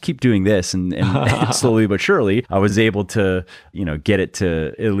 I'll just keep doing this. And slowly but surely, I was able to, get it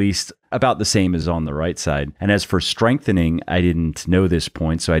to at least about the same as on the right side. And as for strengthening, I didn't know this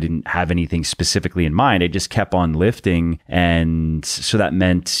point, so I didn't have anything specifically in mind. I just kept on lifting. And so that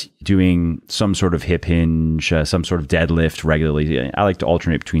meant doing some sort of hip hinge, some sort of deadlift regularly. I like to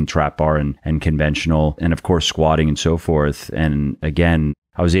alternate between trap bar and conventional, and of course, squatting and so forth. And again,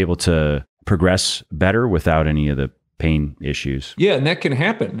 I was able to progress better without any of the pain issues. Yeah, and that can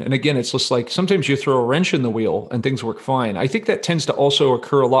happen. And again, it's just like sometimes you throw a wrench in the wheel and things work fine. I think that tends to also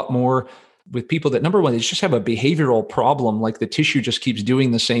occur a lot more with people that, number one, they just have a behavioral problem, like the tissue just keeps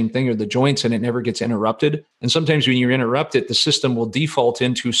doing the same thing, or the joints, and it never gets interrupted. And sometimes when you interrupt it, the system will default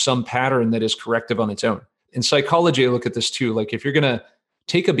into some pattern that is corrective on its own. In psychology, I look at this too. Like if you're going to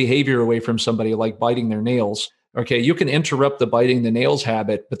take a behavior away from somebody like biting their nails, okay, you can interrupt the biting the nails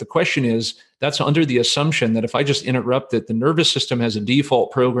habit, but the question is, that's under the assumption that if I just interrupt it, the nervous system has a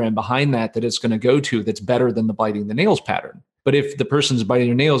default program behind that it's going to go to that's better than the biting the nails pattern. But if the person's biting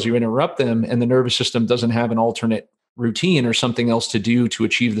their nails, you interrupt them and the nervous system doesn't have an alternate routine or something else to do to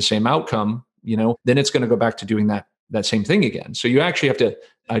achieve the same outcome, then it's going to go back to doing that same thing again. So you actually have to,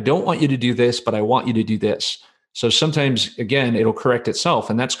 I don't want you to do this, but I want you to do this. So sometimes, again, it'll correct itself,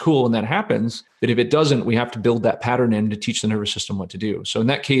 and that's cool when that happens. But if it doesn't, we have to build that pattern in to teach the nervous system what to do. So in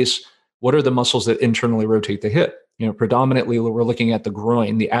that case, what are the muscles that internally rotate the hip? Predominantly, we're looking at the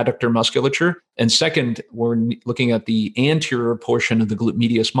groin, the adductor musculature. And second, we're looking at the anterior portion of the glute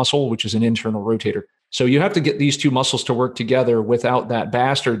medius muscle, which is an internal rotator. So you have to get these two muscles to work together without that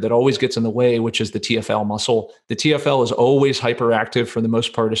bastard that always gets in the way, which is the TFL muscle. The TFL is always hyperactive for the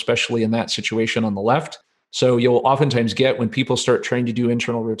most part, especially in that situation on the left. So you'll oftentimes get when people start trying to do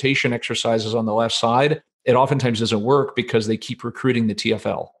internal rotation exercises on the left side, it oftentimes doesn't work because they keep recruiting the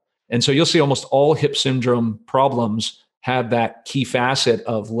TFL. And so you'll see almost all hip syndrome problems have that key facet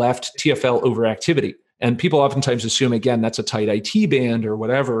of left TFL overactivity. And people oftentimes assume, again, that's a tight IT band or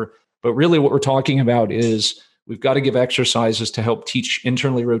whatever. But really what we're talking about is we've got to give exercises to help teach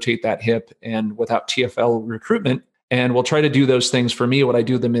internally rotate that hip, and without TFL recruitment. And we'll try to do those things. For me, what I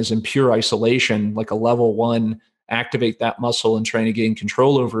do them is in pure isolation, like a level 1, activate that muscle and trying to gain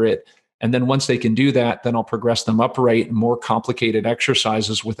control over it. And then once they can do that, then I'll progress them upright in more complicated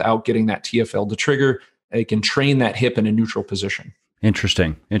exercises without getting that TFL to trigger. They can train that hip in a neutral position.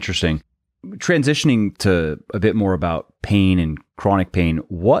 Interesting. Transitioning to a bit more about pain and chronic pain,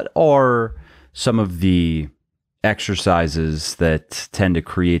 what are some of the exercises that tend to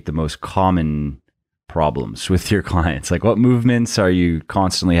create the most common problems with your clients? Like what movements are you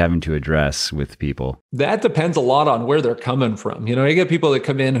constantly having to address with people? That depends a lot on where they're coming from. You get people that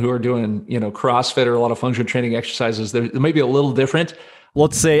come in who are doing, CrossFit or a lot of functional training exercises. They may be a little different.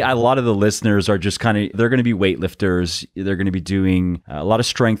 Let's say a lot of the listeners are just they're going to be weightlifters. They're going to be doing a lot of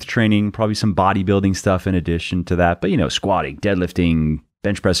strength training, probably some bodybuilding stuff in addition to that. But, squatting, deadlifting,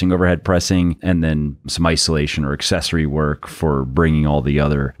 bench pressing, overhead pressing, and then some isolation or accessory work for bringing all the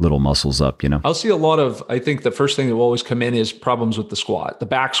other little muscles up, I'll see a lot of, I think the first thing that will always come in is problems with the squat, the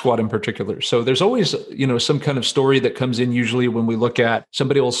back squat in particular. So there's always, some kind of story that comes in usually when we look at,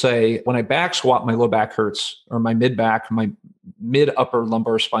 somebody will say, when I back squat, my low back hurts, or my mid back, my mid upper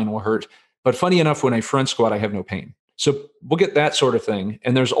lumbar spine will hurt. But funny enough, when I front squat, I have no pain. So we'll get that sort of thing.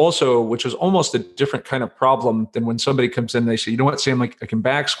 And there's also, which is almost a different kind of problem than when somebody comes in and they say, you know what, Sam, like I can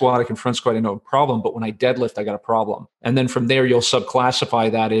back squat, I can front squat, I know a problem, but when I deadlift, I got a problem. And then from there, you'll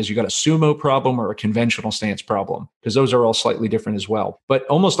subclassify that as you got a sumo problem or a conventional stance problem, because those are all slightly different as well. But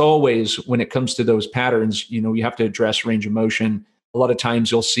almost always when it comes to those patterns, you have to address range of motion. A lot of times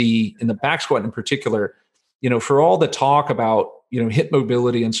you'll see in the back squat in particular, for all the talk about, hip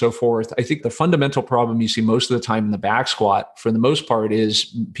mobility and so forth, I think the fundamental problem you see most of the time in the back squat, for the most part,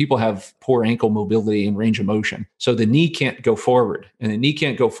 is people have poor ankle mobility and range of motion. So the knee can't go forward, and the knee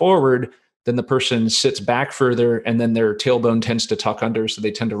can't go forward, then the person sits back further, and then their tailbone tends to tuck under, so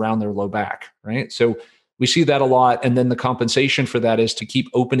they tend to round their low back, right? So we see that a lot. And then the compensation for that is to keep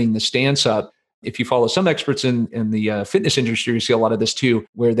opening the stance up. If you follow some experts in the fitness industry, you see a lot of this too,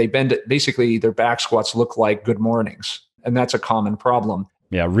 where they bend it. Basically, their back squats look like good mornings. And that's a common problem.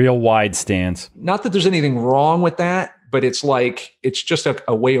 Yeah, real wide stance. Not that there's anything wrong with that, but it's just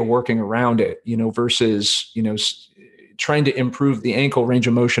a way of working around it, versus, trying to improve the ankle range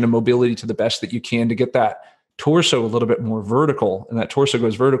of motion and mobility to the best that you can to get that torso a little bit more vertical. And that torso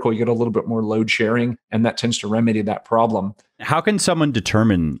goes vertical, you get a little bit more load sharing, and that tends to remedy that problem. How can someone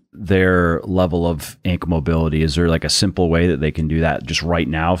determine their level of ankle mobility? Is there like a simple way that they can do that just right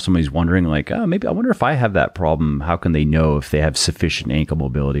now? If somebody's wondering maybe I wonder if I have that problem, how can they know if they have sufficient ankle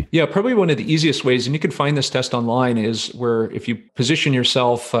mobility? Yeah, probably one of the easiest ways, and you can find this test online, is where if you position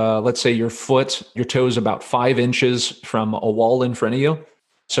yourself, let's say your toe is about 5 inches from a wall in front of you.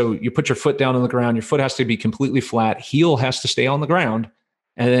 So you put your foot down on the ground, your foot has to be completely flat, heel has to stay on the ground.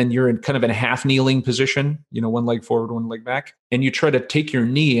 And then you're in kind of in a half kneeling position, one leg forward, one leg back. And you try to take your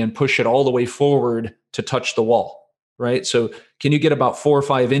knee and push it all the way forward to touch the wall, right? So can you get about 4 or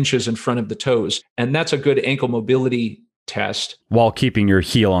 5 inches in front of the toes? And that's a good ankle mobility test. While keeping your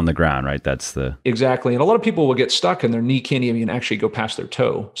heel on the ground, right? Exactly. And a lot of people will get stuck and their knee can't even actually go past their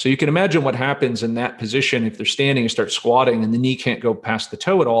toe. So you can imagine what happens in that position if they're standing and start squatting and the knee can't go past the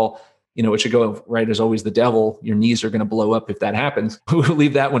toe at all. It should go right as always the devil. Your knees are going to blow up if that happens. We'll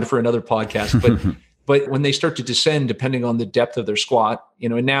leave that one for another podcast. But when they start to descend, depending on the depth of their squat,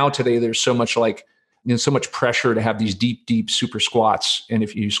 and now today there's so much so much pressure to have these deep super squats. And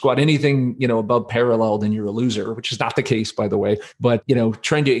if you squat anything, above parallel, then you're a loser, which is not the case, by the way. But,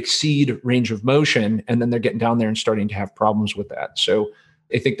 trying to exceed range of motion, and then they're getting down there and starting to have problems with that. So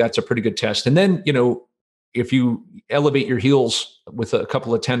I think that's a pretty good test. And then, if you elevate your heels with a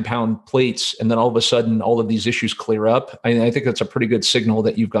couple of 10-pound plates, and then all of a sudden all of these issues clear up, I think that's a pretty good signal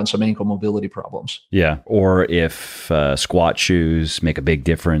that you've got some ankle mobility problems. Yeah. Or if squat shoes make a big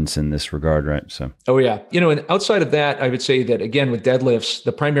difference in this regard, right? So. Oh, yeah. And outside of that, I would say that, again, with deadlifts,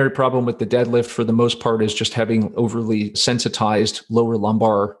 the primary problem with the deadlift for the most part is just having overly sensitized lower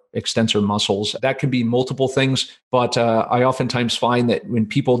lumbar extensor muscles. That can be multiple things, but I oftentimes find that when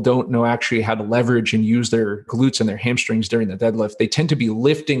people don't know actually how to leverage and use their glutes and their hamstrings during the deadlift, they tend to be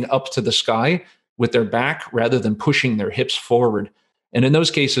lifting up to the sky with their back rather than pushing their hips forward. And in those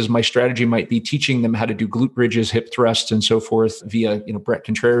cases, my strategy might be teaching them how to do glute bridges, hip thrusts, and so forth via, Brett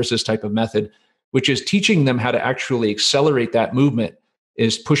Contreras' type of method, which is teaching them how to actually accelerate that movement,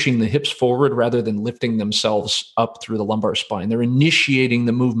 is pushing the hips forward rather than lifting themselves up through the lumbar spine. They're initiating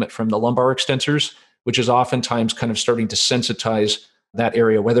the movement from the lumbar extensors, which is oftentimes kind of starting to sensitize that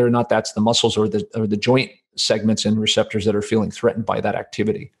area, whether or not that's the muscles or the joint segments and receptors that are feeling threatened by that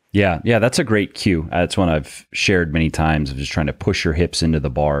activity. Yeah, that's a great cue. That's one I've shared many times, of just trying to push your hips into the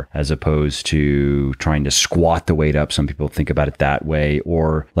bar as opposed to trying to squat the weight up. Some people think about it that way,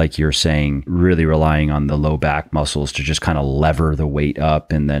 or like you're saying, really relying on the low back muscles to just kind of lever the weight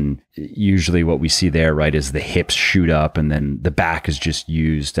up. And then usually what we see there, right, is the hips shoot up and then the back is just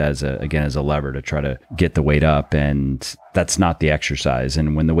used as a lever to try to get the weight up. And that's not the exercise.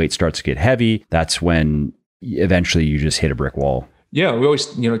 And when the weight starts to get heavy, that's when eventually you just hit a brick wall. Yeah, we always,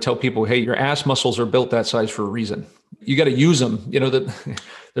 tell people, hey, your ass muscles are built that size for a reason. You got to use them.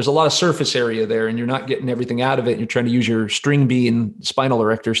 There's a lot of surface area there, and you're not getting everything out of it. And you're trying to use your string bean spinal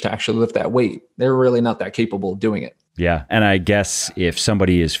erectors to actually lift that weight. They're really not that capable of doing it. Yeah. And I guess if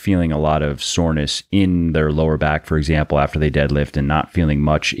somebody is feeling a lot of soreness in their lower back, for example, after they deadlift, and not feeling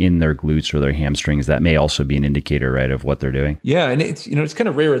much in their glutes or their hamstrings, that may also be an indicator, right, of what they're doing. Yeah. And it's, it's kind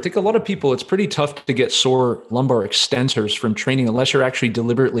of rare. I think a lot of people, it's pretty tough to get sore lumbar extensors from training unless you're actually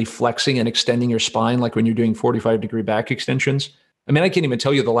deliberately flexing and extending your spine, like when you're doing 45-degree back extensions. I mean, I can't even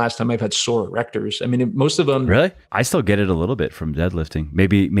tell you the last time I've had sore erectors. I mean, most of them... Really? I still get it a little bit from deadlifting.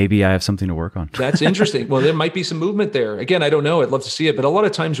 Maybe I have something to work on. That's interesting. Well, there might be some movement there. Again, I don't know. I'd love to see it. But a lot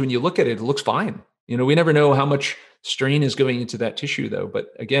of times when you look at it, it looks fine. We never know how much strain is going into that tissue though. But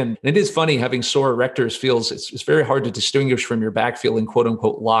again, it is funny having sore erectors feels it's very hard to distinguish from your back feeling quote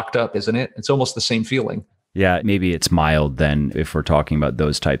unquote locked up, isn't it? It's almost the same feeling. Yeah, maybe it's mild then if we're talking about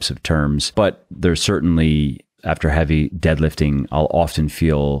those types of terms, but there's certainly after heavy deadlifting, I'll often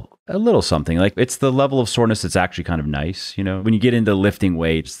feel a little something. Like it's the level of soreness that's actually kind of nice. When you get into lifting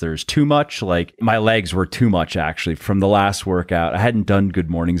weights, there's too much. Like my legs were too much actually from the last workout. I hadn't done good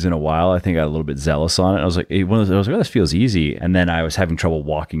mornings in a while. I think I got a little bit zealous on it. I was like, oh, this feels easy. And then I was having trouble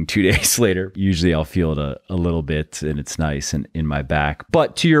walking 2 days later. Usually I'll feel it a little bit and it's nice in my back.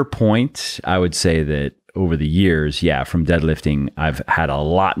 But to your point, I would say that over the years, from deadlifting, I've had a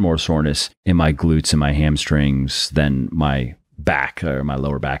lot more soreness in my glutes and my hamstrings than my back or my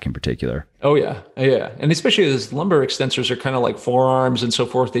lower back in particular. Oh, yeah. Yeah. And especially as lumbar extensors are kind of like forearms and so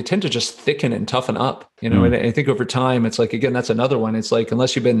forth, they tend to just thicken and toughen up, And I think over time, it's like, again, that's another one. It's like,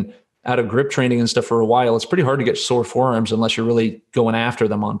 unless you've been out of grip training and stuff for a while, it's pretty hard to get sore forearms unless you're really going after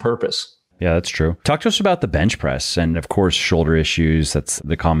them on purpose. Yeah, that's true. Talk to us about the bench press and, of course, shoulder issues. That's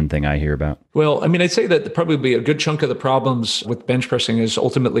the common thing I hear about. Well, I'd say that probably a good chunk of the problems with bench pressing is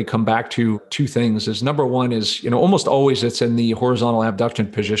ultimately come back to two things. Is number one is, almost always it's in the horizontal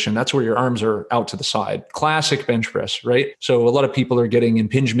abduction position. That's where your arms are out to the side. Classic bench press, right? So a lot of people are getting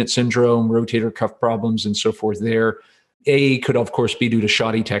impingement syndrome, rotator cuff problems, and so forth there. Could, of course, be due to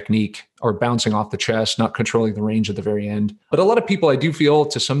shoddy technique or bouncing off the chest, not controlling the range at the very end. But a lot of people, I do feel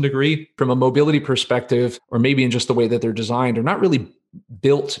to some degree, from a mobility perspective, or maybe in just the way that they're designed, are not really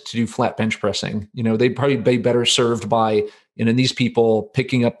built to do flat bench pressing. They'd probably be better served by, these people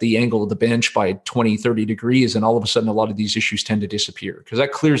picking up the angle of the bench by 20, 30 degrees. And all of a sudden, a lot of these issues tend to disappear because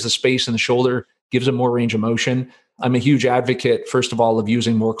that clears the space in the shoulder, gives them more range of motion. I'm a huge advocate, first of all, of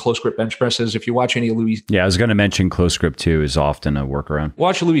using more close grip bench presses. If you watch any of Louis... Yeah, I was going to mention close grip too is often a workaround.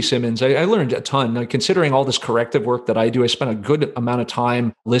 Watch Louis Simmons. I learned a ton. Like, considering all this corrective work that I do, I spent a good amount of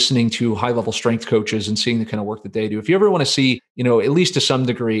time listening to high-level strength coaches and seeing the kind of work that they do. If you ever want to see, at least to some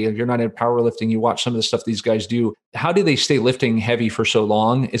degree, if you're not in powerlifting, you watch some of the stuff these guys do. How do they stay lifting heavy for so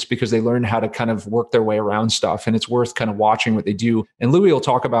long? It's because they learn how to kind of work their way around stuff, and it's worth kind of watching what they do. And Louis will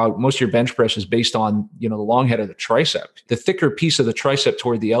talk about most of your bench press is based on, the long head of the tricep. The thicker piece of the tricep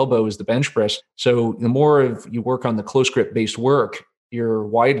toward the elbow is the bench press. So the more you work on the close grip based work, your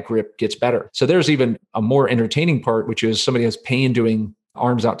wide grip gets better. So there's even a more entertaining part, which is somebody has pain doing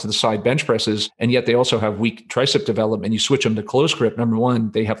arms out to the side bench presses, and yet they also have weak tricep development. You switch them to close grip. Number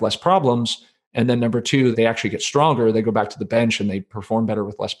one, they have less problems. And then number two, they actually get stronger. They go back to the bench and they perform better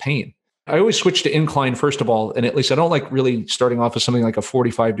with less pain. I always switch to incline first of all. And at least I don't like really starting off with something like a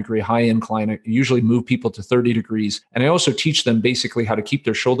 45-degree high incline. I usually move people to 30 degrees. And I also teach them basically how to keep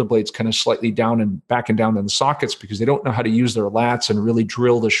their shoulder blades kind of slightly down and back and down in the sockets because they don't know how to use their lats and really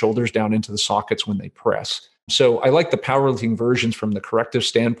drill the shoulders down into the sockets when they press. So I like the powerlifting versions from the corrective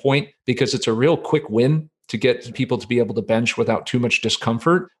standpoint because it's a real quick win to get people to be able to bench without too much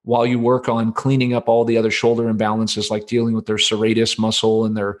discomfort while you work on cleaning up all the other shoulder imbalances, like dealing with their serratus muscle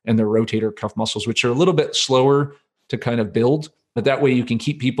and their rotator cuff muscles, which are a little bit slower to kind of build. But that way you can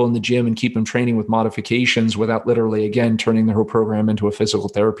keep people in the gym and keep them training with modifications without literally, again, turning the whole program into a physical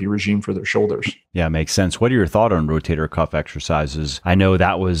therapy regime for their shoulders. Yeah, makes sense. What are your thoughts on rotator cuff exercises? I know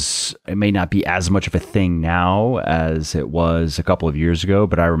it may not be as much of a thing now as it was a couple of years ago,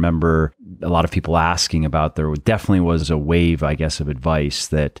 but I remember a lot of people asking about, there definitely was a wave, I guess, of advice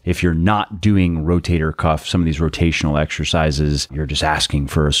that if you're not doing rotator cuff, some of these rotational exercises, you're just asking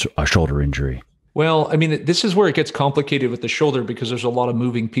for a shoulder injury. Well, this is where it gets complicated with the shoulder because there's a lot of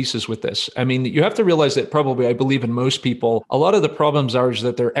moving pieces with this. You have to realize that probably, I believe in most people, a lot of the problems are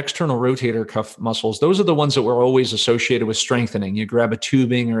that their external rotator cuff muscles, those are the ones that were always associated with strengthening. You grab a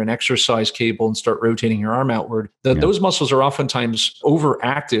tubing or an exercise cable and start rotating your arm outward. Those muscles are oftentimes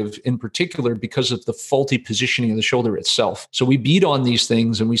overactive in particular because of the faulty positioning of the shoulder itself. So we beat on these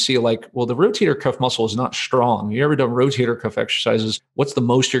things and we see like, well, the rotator cuff muscle is not strong. You ever done rotator cuff exercises? What's the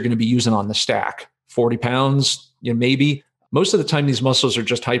most you're going to be using on the stack? 40 pounds, maybe. Most of the time, these muscles are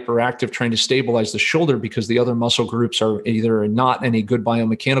just hyperactive trying to stabilize the shoulder because the other muscle groups are either not in a good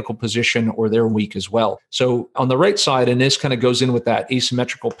biomechanical position or they're weak as well. So on the right side, and this kind of goes in with that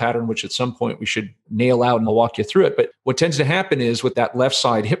asymmetrical pattern, which at some point we should nail out and I'll walk you through it. But what tends to happen is with that left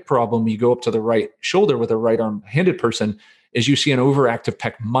side hip problem, you go up to the right shoulder with a right arm handed person, is you see an overactive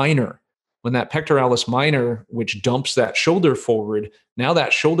pec minor. When that pectoralis minor, which dumps that shoulder forward, now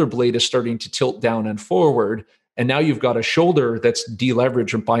that shoulder blade is starting to tilt down and forward. And now you've got a shoulder that's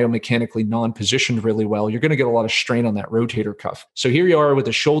deleveraged or biomechanically non-positioned really well. You're going to get a lot of strain on that rotator cuff. So here you are with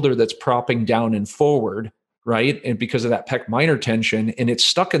a shoulder that's propping down and forward. right? And because of that pec minor tension, and it's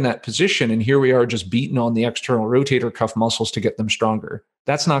stuck in that position. And here we are just beating on the external rotator cuff muscles to get them stronger.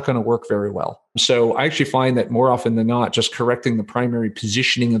 That's not going to work very well. So I actually find that more often than not, just correcting the primary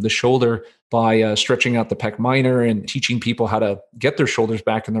positioning of the shoulder by stretching out the pec minor and teaching people how to get their shoulders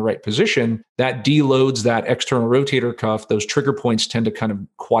back in the right position, that deloads that external rotator cuff. Those trigger points tend to kind of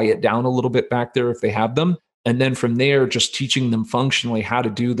quiet down a little bit back there if they have them. And then from there, just teaching them functionally how to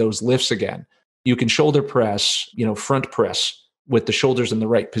do those lifts again. You can shoulder press, front press with the shoulders in the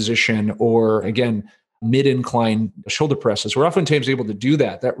right position, or again, mid-incline shoulder presses. We're oftentimes able to do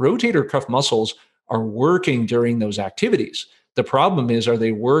that. That rotator cuff muscles are working during those activities. The problem is, are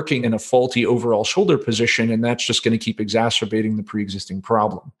they working in a faulty overall shoulder position? And that's just going to keep exacerbating the pre-existing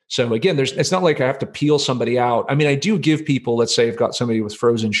problem. So again, it's not like I have to peel somebody out. I mean, I do give people, let's say I've got somebody with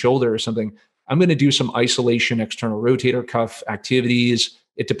frozen shoulder or something, I'm going to do some isolation external rotator cuff activities.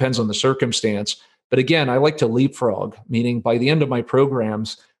 It depends on the circumstance. But again, I like to leapfrog, meaning by the end of my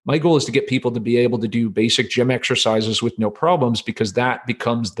programs, my goal is to get people to be able to do basic gym exercises with no problems, because that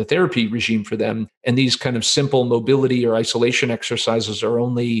becomes the therapy regime for them. And these kind of simple mobility or isolation exercises are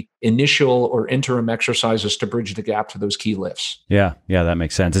only initial or interim exercises to bridge the gap to those key lifts. Yeah, that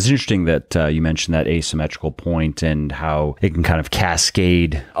makes sense. It's interesting that you mentioned that asymmetrical point and how it can kind of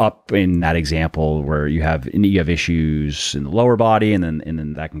cascade up in that example where you have issues in the lower body, and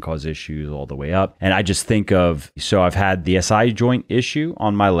then that can cause issues all the way up. And I just think of, so I've had the SI joint issue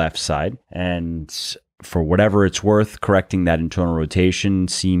on my left side, and for whatever it's worth, correcting that internal rotation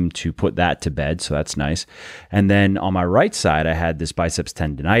seemed to put that to bed. So that's nice. And then on my right side, I had this biceps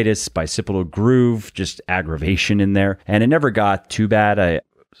tendonitis, bicipital groove, just aggravation in there. And it never got too bad. I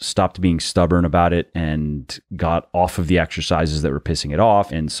stopped being stubborn about it and got off of the exercises that were pissing it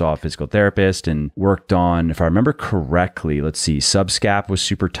off and saw a physical therapist and worked on, if I remember correctly, subscap was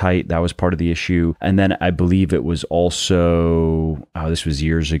super tight. That was part of the issue. And then I believe it was also, this was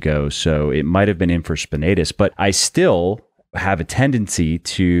years ago, so it might have been infraspinatus, but I still have a tendency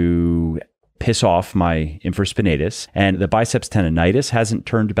to piss off my infraspinatus, and the biceps tendonitis hasn't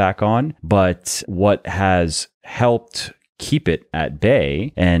turned back on. But what has helped keep it at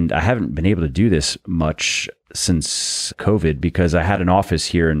bay, and I haven't been able to do this much since COVID, because I had an office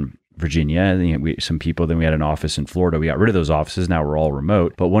here in Virginia, some people, then we had an office in Florida. We got rid of those offices. Now we're all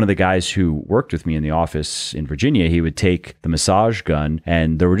remote. But one of the guys who worked with me in the office in Virginia, he would take the massage gun,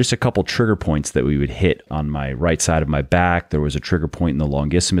 and there were just a couple trigger points that we would hit on my right side of my back. There was a trigger point in the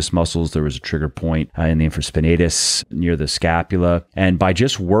longissimus muscles. There was a trigger point in the infraspinatus near the scapula. And by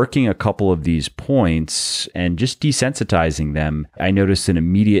just working a couple of these points and just desensitizing them, I noticed an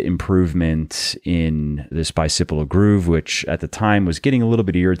immediate improvement in this bicipital groove, which at the time was getting a little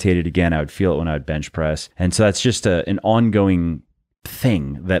bit irritated again. I would feel it when I would bench press. And so that's just an ongoing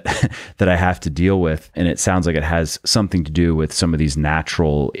thing that I have to deal with. And it sounds like it has something to do with some of these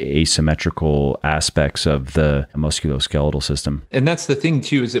natural asymmetrical aspects of the musculoskeletal system. And that's the thing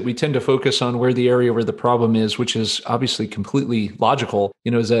too, is that we tend to focus on where the area where the problem is, which is obviously completely logical,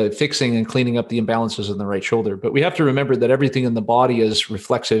 is fixing and cleaning up the imbalances in the right shoulder. But we have to remember that everything in the body is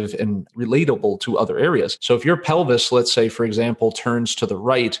reflexive and relatable to other areas. So if your pelvis, let's say, for example, turns to the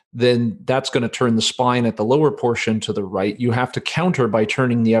right, then that's going to turn the spine at the lower portion to the right. You have to counter by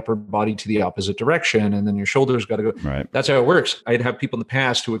turning the upper body to the opposite direction, and then your shoulders got to go. Right. That's how it works. I'd have people in the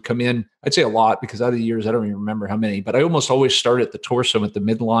past who would come in, I'd say a lot, because out of the years, I don't even remember how many, but I almost always start at the torso at the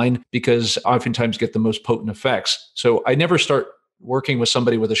midline, because I oftentimes get the most potent effects. So I never start working with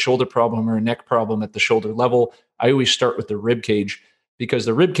somebody with a shoulder problem or a neck problem at the shoulder level. I always start with the rib cage, because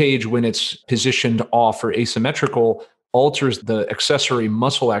the rib cage, when it's positioned off or asymmetrical, alters the accessory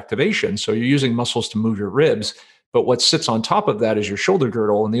muscle activation. So you're using muscles to move your ribs. But what sits on top of that is your shoulder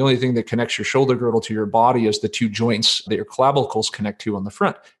girdle. And the only thing that connects your shoulder girdle to your body is the two joints that your clavicles connect to on the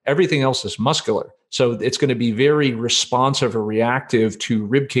front. Everything else is muscular. So it's going to be very responsive or reactive to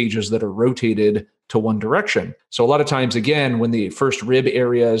rib cages that are rotated to one direction. So a lot of times, again, when the first rib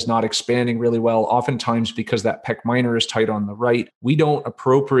area is not expanding really well, oftentimes because that pec minor is tight on the right, we don't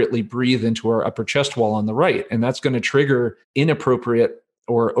appropriately breathe into our upper chest wall on the right. And that's going to trigger inappropriate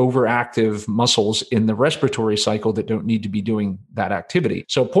or overactive muscles in the respiratory cycle that don't need to be doing that activity.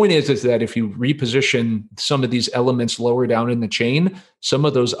 So point is that if you reposition some of these elements lower down in the chain, some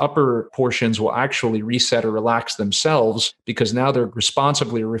of those upper portions will actually reset or relax themselves, because now they're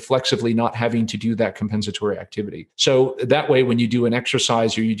responsibly or reflexively not having to do that compensatory activity. So that way, when you do an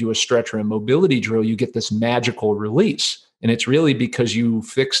exercise or you do a stretch or a mobility drill, you get this magical release. And it's really because you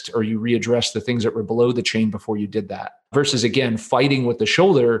fixed or you readdressed the things that were below the chain before you did that. Versus, again, fighting with the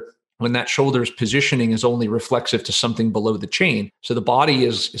shoulder when that shoulder's positioning is only reflexive to something below the chain. So the body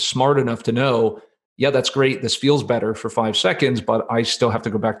is smart enough to know, yeah, that's great. This feels better for 5 seconds, but I still have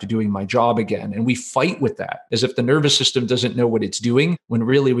to go back to doing my job again. And we fight with that as if the nervous system doesn't know what it's doing, when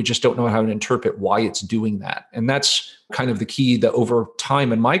really we just don't know how to interpret why it's doing that. And that's kind of the key that over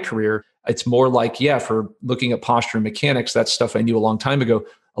time in my career, it's more like, yeah, for looking at posture and mechanics, that's stuff I knew a long time ago.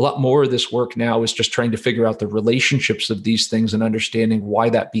 A lot more of this work now is just trying to figure out the relationships of these things and understanding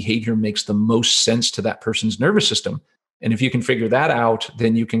why that behavior makes the most sense to that person's nervous system. And if you can figure that out,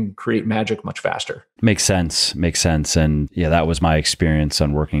 then you can create magic much faster. Makes sense. And yeah, that was my experience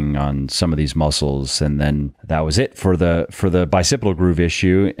on working on some of these muscles. And then that was it for the bicipital groove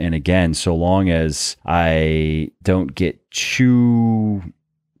issue. And again, so long as I don't get too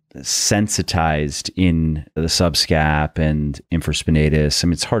sensitized in the subscap and infraspinatus. I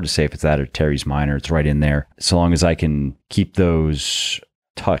mean, it's hard to say if it's that or teres minor. It's right in there. So long as I can keep those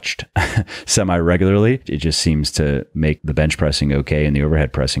touched semi-regularly, it just seems to make the bench pressing okay and the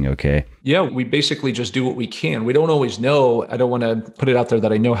overhead pressing okay. Yeah, we basically just do what we can. We don't always know. I don't want to put it out there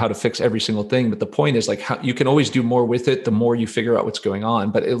that I know how to fix every single thing, but the point is like you can always do more with it the more you figure out what's going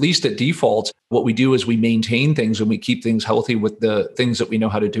on. But at least at default, what we do is we maintain things and we keep things healthy with the things that we know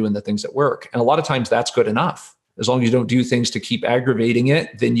how to do and the things that work. And a lot of times that's good enough. As long as you don't do things to keep aggravating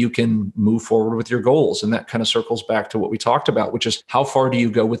it, then you can move forward with your goals. And that kind of circles back to what we talked about, which is how far do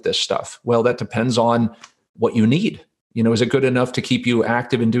you go with this stuff? Well, that depends on what you need. Is it good enough to keep you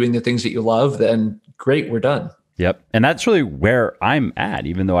active and doing the things that you love? Then great, we're done. Yep. And that's really where I'm at,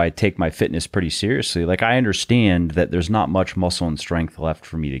 even though I take my fitness pretty seriously. Like I understand that there's not much muscle and strength left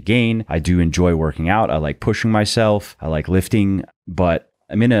for me to gain. I do enjoy working out. I like pushing myself. I like lifting, but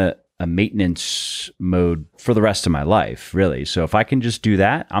I'm in a maintenance mode for the rest of my life, really. So if I can just do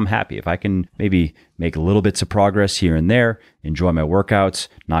that, I'm happy. If I can maybe make little bits of progress here and there, enjoy my workouts,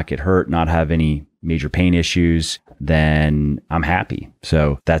 not get hurt, not have any major pain issues, then I'm happy.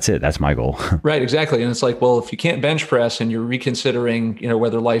 So that's it. That's my goal. Right, exactly. And it's like, well, if you can't bench press and you're reconsidering,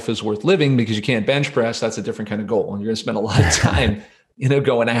 whether life is worth living because you can't bench press, that's a different kind of goal. And you're going to spend a lot of time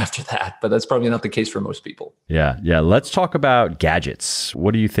going after that, but that's probably not the case for most people. Yeah. Let's talk about gadgets.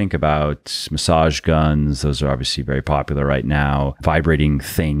 What do you think about massage guns? Those are obviously very popular right now. Vibrating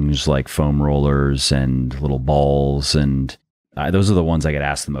things like foam rollers and little balls. And those are the ones I get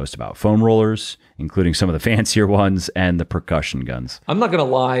asked the most about. Foam rollers, including some of the fancier ones, and the percussion guns. I'm not going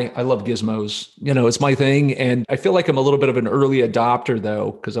to lie. I love gizmos. It's my thing. And I feel like I'm a little bit of an early adopter,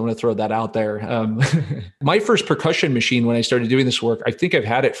 though, because I'm going to throw that out there. My first percussion machine, when I started doing this work, I think I've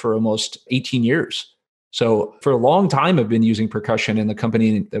had it for almost 18 years. So for a long time, I've been using percussion, and the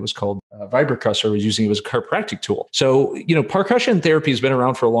company that was called Vibracussor was using it as a chiropractic tool. So, percussion therapy has been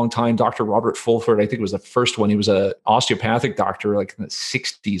around for a long time. Dr. Robert Fulford, I think was the first one. He was an osteopathic doctor like in the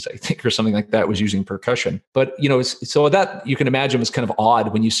 60s, I think, or something like that, was using percussion. But, so that you can imagine was kind of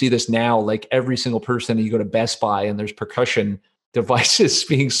odd when you see this now, like every single person, you go to Best Buy and there's percussion devices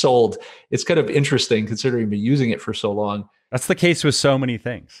being sold. It's kind of interesting considering you've been using it for so long. That's the case with so many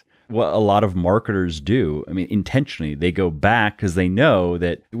things. What a lot of marketers do, I mean, intentionally, they go back because they know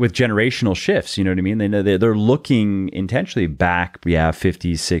that with generational shifts, you know what I mean? They know they're looking intentionally back,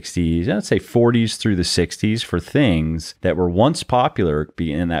 50s, 60s, I'd say 40s through the 60s for things that were once popular,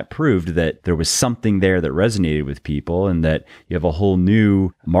 and that proved that there was something there that resonated with people and that you have a whole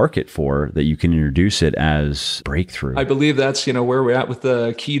new market for that you can introduce it as breakthrough. I believe that's, where we're at with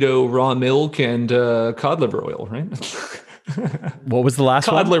the keto raw milk and cod liver oil, right? What was the last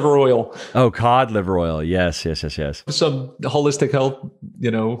one? Cod liver oil. Oh, cod liver oil. Yes. Some holistic health,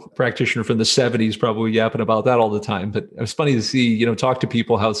 practitioner from the 70s probably yapping about that all the time. But it's funny to see, talk to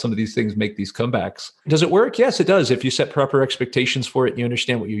people how some of these things make these comebacks. Does it work? Yes, it does. If you set proper expectations for it and you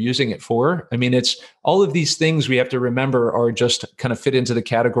understand what you're using it for. I mean, it's all of these things we have to remember are just kind of fit into the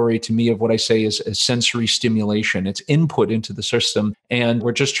category to me of what I say is sensory stimulation. It's input into the system. And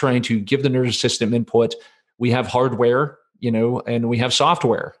we're just trying to give the nervous system input. We have hardware, and we have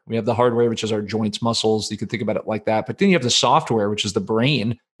software. We have the hardware, which is our joints, muscles. You can think about it like that. But then you have the software, which is the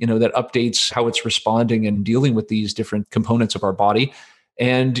brain, that updates how it's responding and dealing with these different components of our body.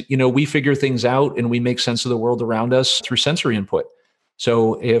 And, we figure things out and we make sense of the world around us through sensory input.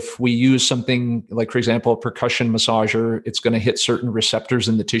 So if we use something like, for example, a percussion massager, it's going to hit certain receptors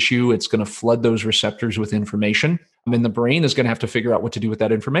in the tissue. It's going to flood those receptors with information. And the brain is going to have to figure out what to do with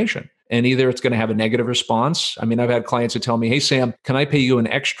that information. And either it's going to have a negative response. I mean, I've had clients who tell me, hey, Sam, can I pay you an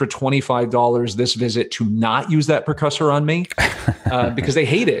extra $25 this visit to not use that percussor on me? Because they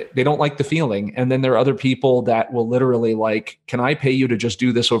hate it. They don't like the feeling. And then there are other people that will literally like, can I pay you to just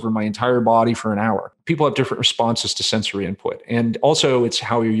do this over my entire body for an hour? People have different responses to sensory input. And also it's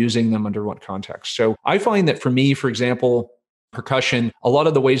how you're using them under what context. So I find that for me, for example, percussion, a lot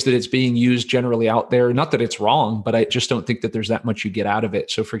of the ways that it's being used generally out there, not that it's wrong, but I just don't think that there's that much you get out of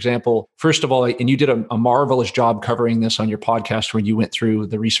it. So for example, first of all, and you did a marvelous job covering this on your podcast when you went through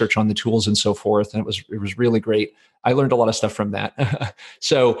the research on the tools and so forth. And it was really great. I learned a lot of stuff from that.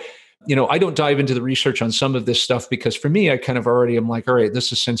 So, I don't dive into the research on some of this stuff because for me, I kind of already am like, all right,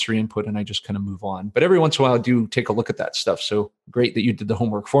 this is sensory input and I just kind of move on. But every once in a while, I do take a look at that stuff. So great that you did the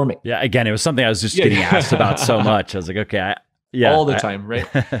homework for me. Yeah. Again, it was something I was just getting asked about so much. I was like, okay, all the time, right?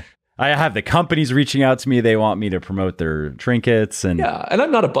 I have the companies reaching out to me. They want me to promote their trinkets. And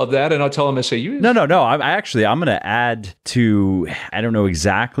I'm not above that. And I'll tell them, I say, No. I'm going to add to, I don't know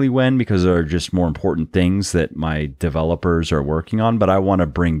exactly when, because there are just more important things that my developers are working on, but I want to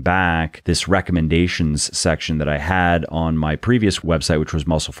bring back this recommendations section that I had on my previous website, which was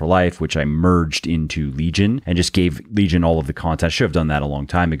Muscle for Life, which I merged into Legion and just gave Legion all of the content. I should have done that a long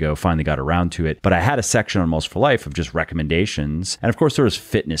time ago, finally got around to it. But I had a section on Muscle for Life of just recommendations. And of course, there was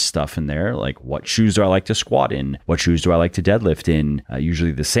fitness stuff in there, like what shoes do I like to squat in? What shoes do I like to deadlift in?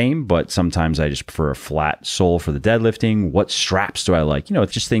 Usually the same, but sometimes I just prefer a flat sole for the deadlifting. What straps do I like?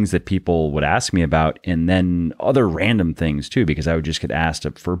 It's just things that people would ask me about, and then other random things too, because I would just get asked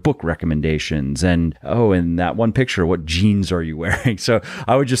for book recommendations and, in that one picture, what jeans are you wearing? So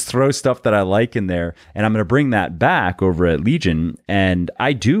I would just throw stuff that I like in there, and I'm going to bring that back over at Legion. And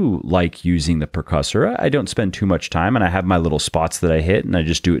I do like using the percussor. I don't spend too much time, and I have my little spots that I hit, and I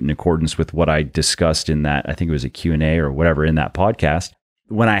just do it in accordance with what I discussed in that, I think it was a Q&A or whatever in that podcast.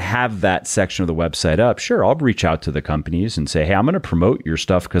 When I have that section of the website up, sure, I'll reach out to the companies and say, hey, I'm going to promote your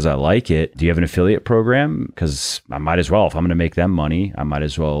stuff because I like it. Do you have an affiliate program? Because I might as well. If I'm going to make them money, I might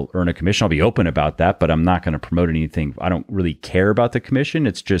as well earn a commission. I'll be open about that, but I'm not going to promote anything. I don't really care about the commission.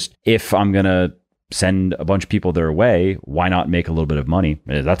 It's just, if I'm going to send a bunch of people their way, why not make a little bit of money?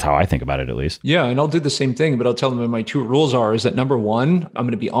 That's how I think about it, at least. Yeah. And I'll do the same thing, but I'll tell them my 2 rules is that number 1, I'm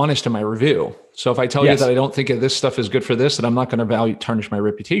going to be honest in my review. So if I tell you that I don't think this stuff is good for this, then I'm not going to tarnish my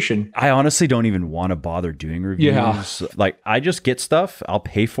reputation. I honestly don't even want to bother doing reviews. Yeah. Like, I just get stuff, I'll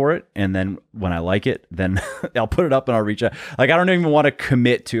pay for it. And then when I like it, then I'll put it up and I'll reach out. Like, I don't even want to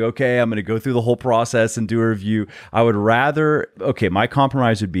commit to, okay, I'm going to go through the whole process and do a review. I would rather, my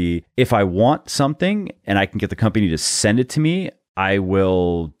compromise would be, if I want something and I can get the company to send it to me, I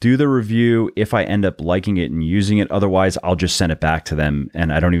will do the review if I end up liking it and using it. Otherwise, I'll just send it back to them,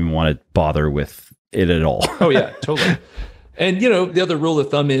 and I don't even want to bother with it at all. Oh, yeah, totally. And, the other rule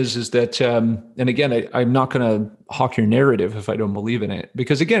of thumb is that, and again, I'm not going to hawk your narrative if I don't believe in it.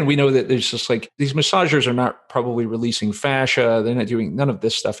 Because again, we know that there's just like, these massagers are not probably releasing fascia. They're not doing none of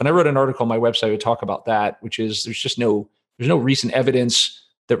this stuff. And I wrote an article on my website to talk about that, which is there's no recent evidence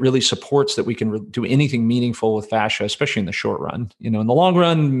that really supports that we can do anything meaningful with fascia, especially in the short run. In the long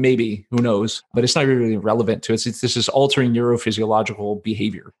run, maybe, who knows, but it's not really relevant to it. This is altering neurophysiological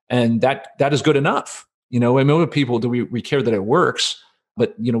behavior. And that is good enough. I mean, with people, we care that it works,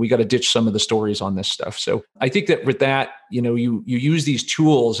 but we got to ditch some of the stories on this stuff. So I think that with that, you use these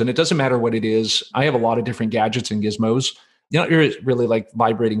tools, and it doesn't matter what it is. I have a lot of different gadgets and gizmos. You're really like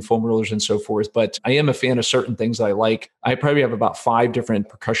vibrating foam rollers and so forth, but I am a fan of certain things that I like. I probably have about 5 different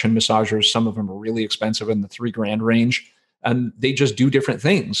percussion massagers. Some of them are really expensive in the $3,000 range, and they just do different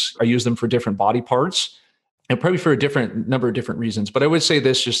things. I use them for different body parts and probably for a different number of different reasons. But I would say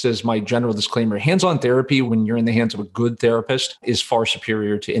this just as my general disclaimer, hands-on therapy when you're in the hands of a good therapist is far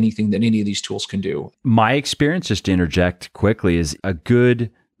superior to anything that any of these tools can do. My experience, just to interject quickly, is a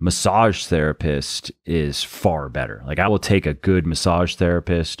good massage therapist is far better. Like, I will take a good massage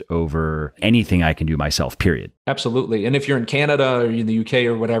therapist over anything I can do myself, period. Absolutely. And if you're in Canada or in the UK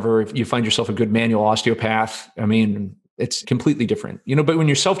or whatever, if you find yourself a good manual osteopath, I mean, it's completely different. But when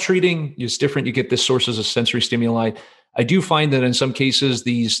you're self-treating, it's different. You get this sources of sensory stimuli. I do find that in some cases,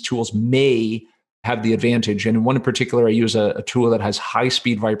 these tools may have the advantage. And in one in particular, I use a tool that has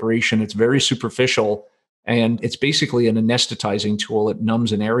high-speed vibration. It's very superficial, and it's basically an anesthetizing tool. It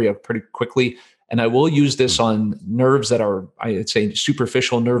numbs an area pretty quickly. And I will use this on nerves that are, I'd say,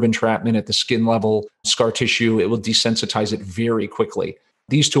 superficial nerve entrapment at the skin level, scar tissue. It will desensitize it very quickly.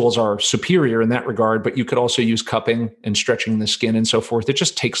 These tools are superior in that regard, but you could also use cupping and stretching the skin and so forth. It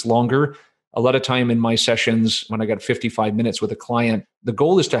just takes longer. A lot of time in my sessions, when I got 55 minutes with a client, the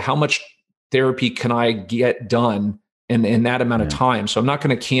goal is to how much therapy can I get done in that amount of time. So I'm not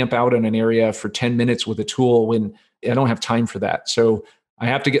going to camp out in an area for 10 minutes with a tool when I don't have time for that. So I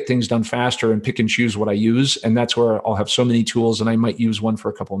have to get things done faster and pick and choose what I use. And that's where I'll have so many tools and I might use one for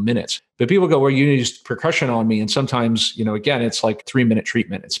a couple of minutes. But people go, well, you used percussion on me. And sometimes, again, it's like 3-minute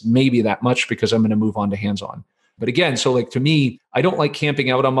treatment. It's maybe that much because I'm going to move on to hands-on. But again, so like to me, I don't like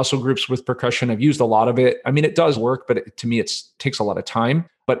camping out on muscle groups with percussion. I've used a lot of it. I mean, it does work, but to me, it takes a lot of time.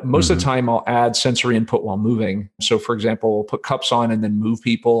 But most of the time, I'll add sensory input while moving. So for example, I'll put cups on and then move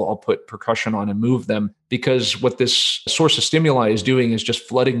people. I'll put percussion on and move them, because what this source of stimuli is doing is just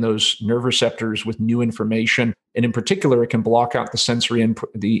flooding those nerve receptors with new information. And in particular, it can block out the sensory input,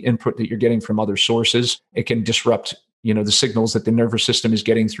 the input that you're getting from other sources. It can disrupt the signals that the nervous system is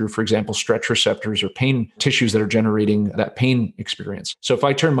getting through, for example, stretch receptors or pain tissues that are generating that pain experience. So if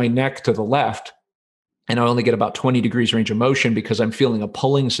I turn my neck to the left and I only get about 20 degrees range of motion because I'm feeling a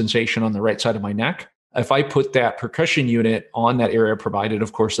pulling sensation on the right side of my neck, if I put that percussion unit on that area, provided,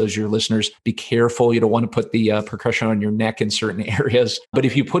 of course, as your listeners, be careful. You don't want to put the percussion on your neck in certain areas. But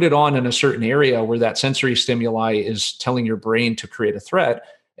if you put it on in a certain area where that sensory stimuli is telling your brain to create a threat,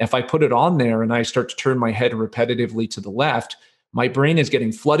 if I put it on there and I start to turn my head repetitively to the left, my brain is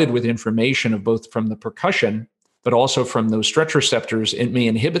getting flooded with information of both from the percussion, but also from those stretch receptors. It may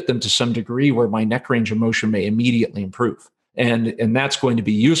inhibit them to some degree where my neck range of motion may immediately improve. And that's going to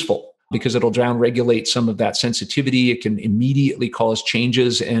be useful because it'll down regulate some of that sensitivity. It can immediately cause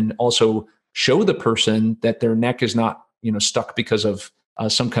changes and also show the person that their neck is not, stuck because of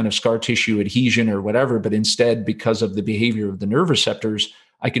some kind of scar tissue adhesion or whatever, but instead because of the behavior of the nerve receptors.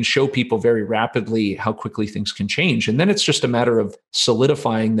 I can show people very rapidly how quickly things can change. And then it's just a matter of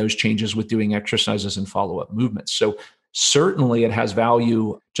solidifying those changes with doing exercises and follow-up movements. So certainly it has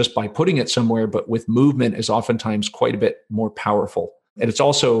value just by putting it somewhere, but with movement is oftentimes quite a bit more powerful. And it's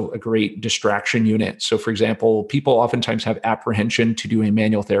also a great distraction unit. So for example, people oftentimes have apprehension to doing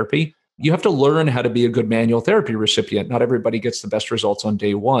manual therapy. You have to learn how to be a good manual therapy recipient. Not everybody gets the best results on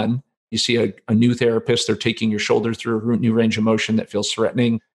day one. You see a new therapist, they're taking your shoulder through a new range of motion that feels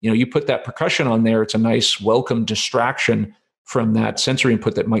threatening. You put that percussion on there, it's a nice welcome distraction from that sensory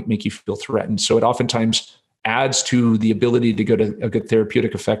input that might make you feel threatened. So it oftentimes adds to the ability to go to a good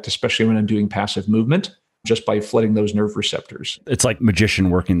therapeutic effect, especially when I'm doing passive movement, just by flooding those nerve receptors. It's like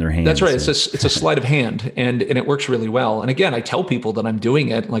magician working their hands. That's right. It's a sleight of hand, and it works really well. And again, I tell people that I'm doing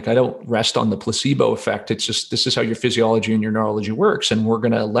it. Like I don't rest on the placebo effect. It's just, this is how your physiology and your neurology works, and we're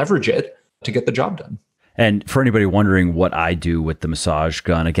going to leverage it to get the job done. And for anybody wondering what I do with the massage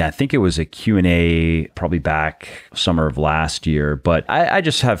gun, again, I think it was a Q&A probably back summer of last year, but I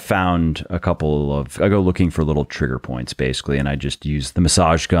just have found I go looking for little trigger points basically, and I just use the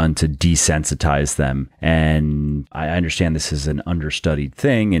massage gun to desensitize them. And I understand this is an understudied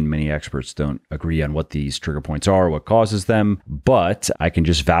thing and many experts don't agree on what these trigger points are, what causes them, but I can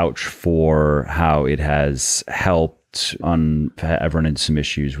just vouch for how it has helped. I've run into some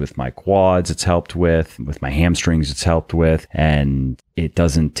issues with my quads. It's helped with my hamstrings. It's helped with, and it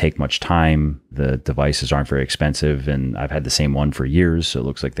doesn't take much time. The devices aren't very expensive, and I've had the same one for years, so it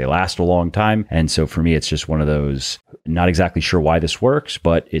looks like they last a long time. And so for me, it's just one of those, not exactly sure why this works,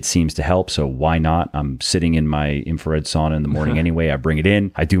 but it seems to help. So why not? I'm sitting in my infrared sauna in the morning anyway. I bring it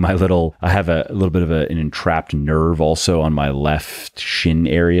in. I have a little bit of an entrapped nerve also on my left shin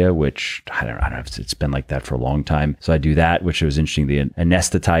area, which I don't know if it's been like that for a long time. So I do that, which was interesting. The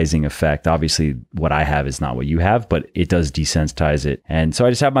anesthetizing effect, obviously what I have is not what you have, but it does desensitize it. And so I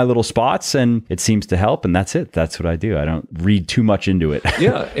just have my little spots and it seems to help, and that's it. That's what I do. I don't read too much into it.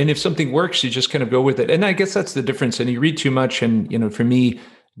 Yeah. And if something works, you just kind of go with it. And I guess that's the difference. And you read too much, and for me,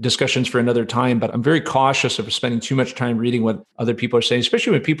 discussions for another time, but I'm very cautious of spending too much time reading what other people are saying,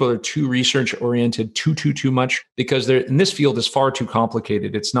 especially when people are too research oriented, too much, because in this field is far too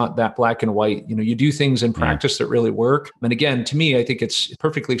complicated. It's not that black and white. You do things in practice that really work. And again, to me, I think it's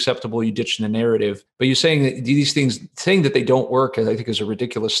perfectly acceptable you ditch the narrative, but you're saying that these things, saying that they don't work, I think is a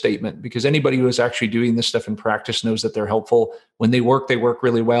ridiculous statement, because anybody who is actually doing this stuff in practice knows that they're helpful. When they work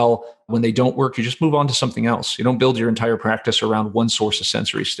really well. When they don't work, you just move on to something else. You don't build your entire practice around one source of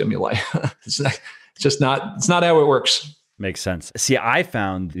sensory stimuli. It's not how it works. Makes sense. See, I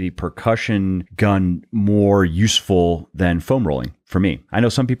found the percussion gun more useful than foam rolling for me. I know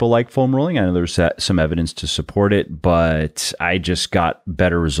some people like foam rolling. I know there's some evidence to support it, but I just got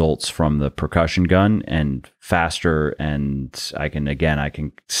better results from the percussion gun and faster. And I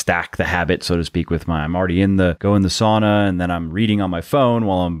can stack the habit, so to speak, with I'm already go in the sauna, and then I'm reading on my phone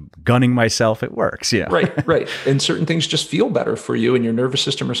while I'm gunning myself. It works. Yeah. Right. And certain things just feel better for you and your nervous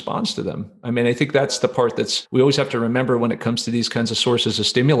system responds to them. I mean, I think that's the part we always have to remember when it comes to these kinds of sources of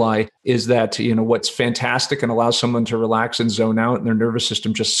stimuli is that, what's fantastic and allows someone to relax and zone out and their nervous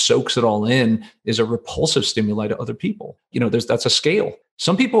system just soaks it all in is a repulsive stimuli to other people. That's a scale.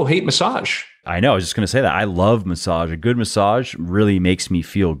 Some people hate massage. I know. I was just going to say that. I love massage. A good massage really makes me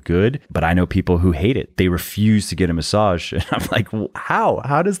feel good, but I know people who hate it. They refuse to get a massage. And I'm like, how?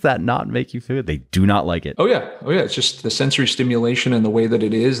 How does that not make you feel good? They do not like it. Oh, yeah. It's just the sensory stimulation and the way that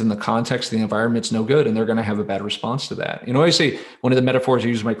it is and the context of the environment's no good. And they're going to have a bad response to that. I say one of the metaphors I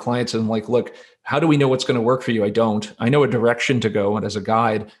use with my clients is like, look, how do we know what's going to work for you? I don't. I know a direction to go and as a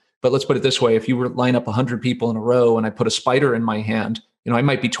guide. But let's put it this way. If you were line up 100 people in a row and I put a spider in my hand, I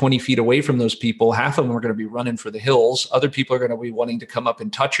might be 20 feet away from those people. Half of them are going to be running for the hills. Other people are going to be wanting to come up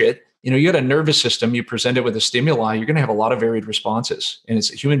and touch it. You got a nervous system, you present it with a stimuli, you're going to have a lot of varied responses. And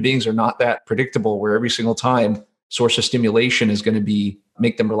human beings are not that predictable where every single time source of stimulation is going to be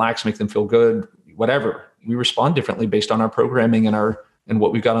make them relax, make them feel good, whatever. We respond differently based on our programming and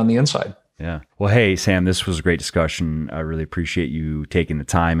what we've got on the inside. Yeah. Well, hey, Sam, this was a great discussion. I really appreciate you taking the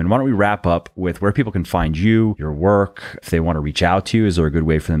time. And why don't we wrap up with where people can find you, your work, if they want to reach out to you? Is there a good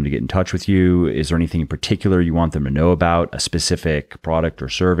way for them to get in touch with you? Is there anything in particular you want them to know about, a specific product or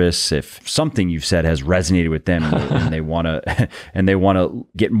service? If something you've said has resonated with them and they want to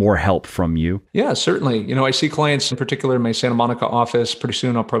get more help from you. Yeah, certainly. I see clients in particular in my Santa Monica office. Pretty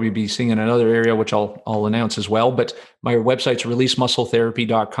soon I'll probably be seeing in another area, which I'll announce as well. But my website's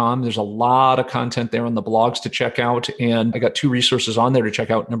releasemuscletherapy.com. There's a lot of content there on the blogs to check out. And I got 2 resources on there to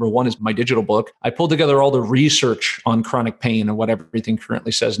check out. Number 1 is my digital book. I pulled together all the research on chronic pain and what everything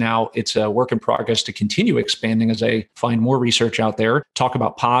currently says now. It's a work in progress to continue expanding as I find more research out there, talk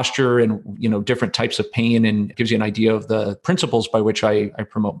about posture and, different types of pain, and gives you an idea of the principles by which I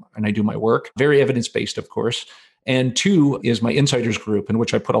promote and I do my work. Very evidence-based, of course. And 2 is my insiders group, in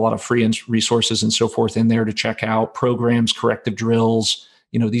which I put a lot of free resources and so forth in there to check out programs, corrective drills,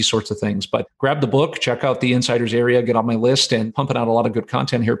 these sorts of things. But grab the book, check out the insiders area, get on my list, and pumping out a lot of good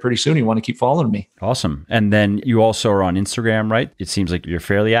content here pretty soon. You want to keep following me. Awesome. And then you also are on Instagram, right? It seems like you're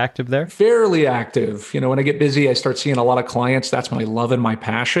fairly active there. Fairly active. When I get busy, I start seeing a lot of clients. That's my love and my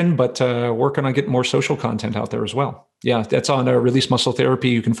passion, but working on getting more social content out there as well. Yeah, that's on Release Muscle Therapy.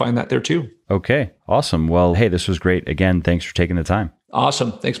 You can find that there too. Okay, awesome. Well, hey, this was great. Again, thanks for taking the time.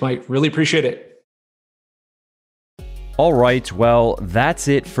 Awesome. Thanks, Mike. Really appreciate it. All right, well, that's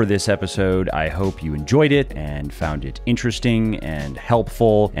it for this episode. I hope you enjoyed it and found it interesting and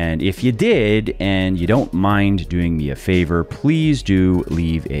helpful. And if you did, and you don't mind doing me a favor, please do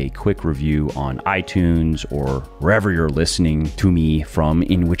leave a quick review on iTunes or wherever you're listening to me from,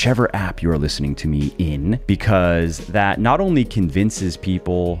 in whichever app you're listening to me in, because that not only convinces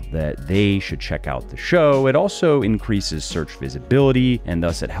people that they should check out the show, it also increases search visibility, and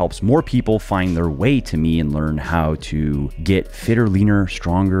thus it helps more people find their way to me and learn how to get fitter, leaner,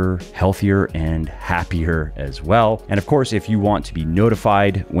 stronger, healthier, and happier as well. And of course, if you want to be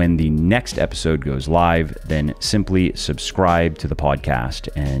notified when the next episode goes live, then simply subscribe to the podcast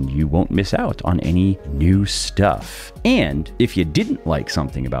and you won't miss out on any new stuff. And if you didn't like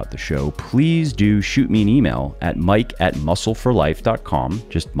something about the show, please do shoot me an email at mike@muscleforlife.com,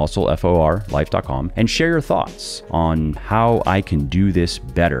 just muscle, F-O-R, life.com, and share your thoughts on how I can do this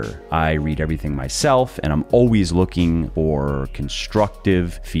better. I read everything myself, and I'm always looking for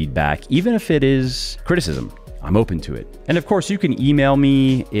constructive feedback, even if it is criticism. I'm open to it. And of course, you can email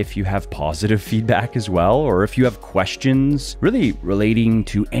me if you have positive feedback as well, or if you have questions really relating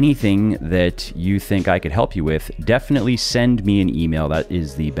to anything that you think I could help you with. Definitely send me an email. That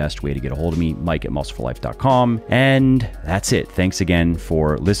is the best way to get a hold of me, mike@muscleforlife.com. And that's it. Thanks again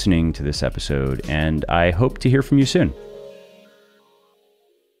for listening to this episode, and I hope to hear from you soon.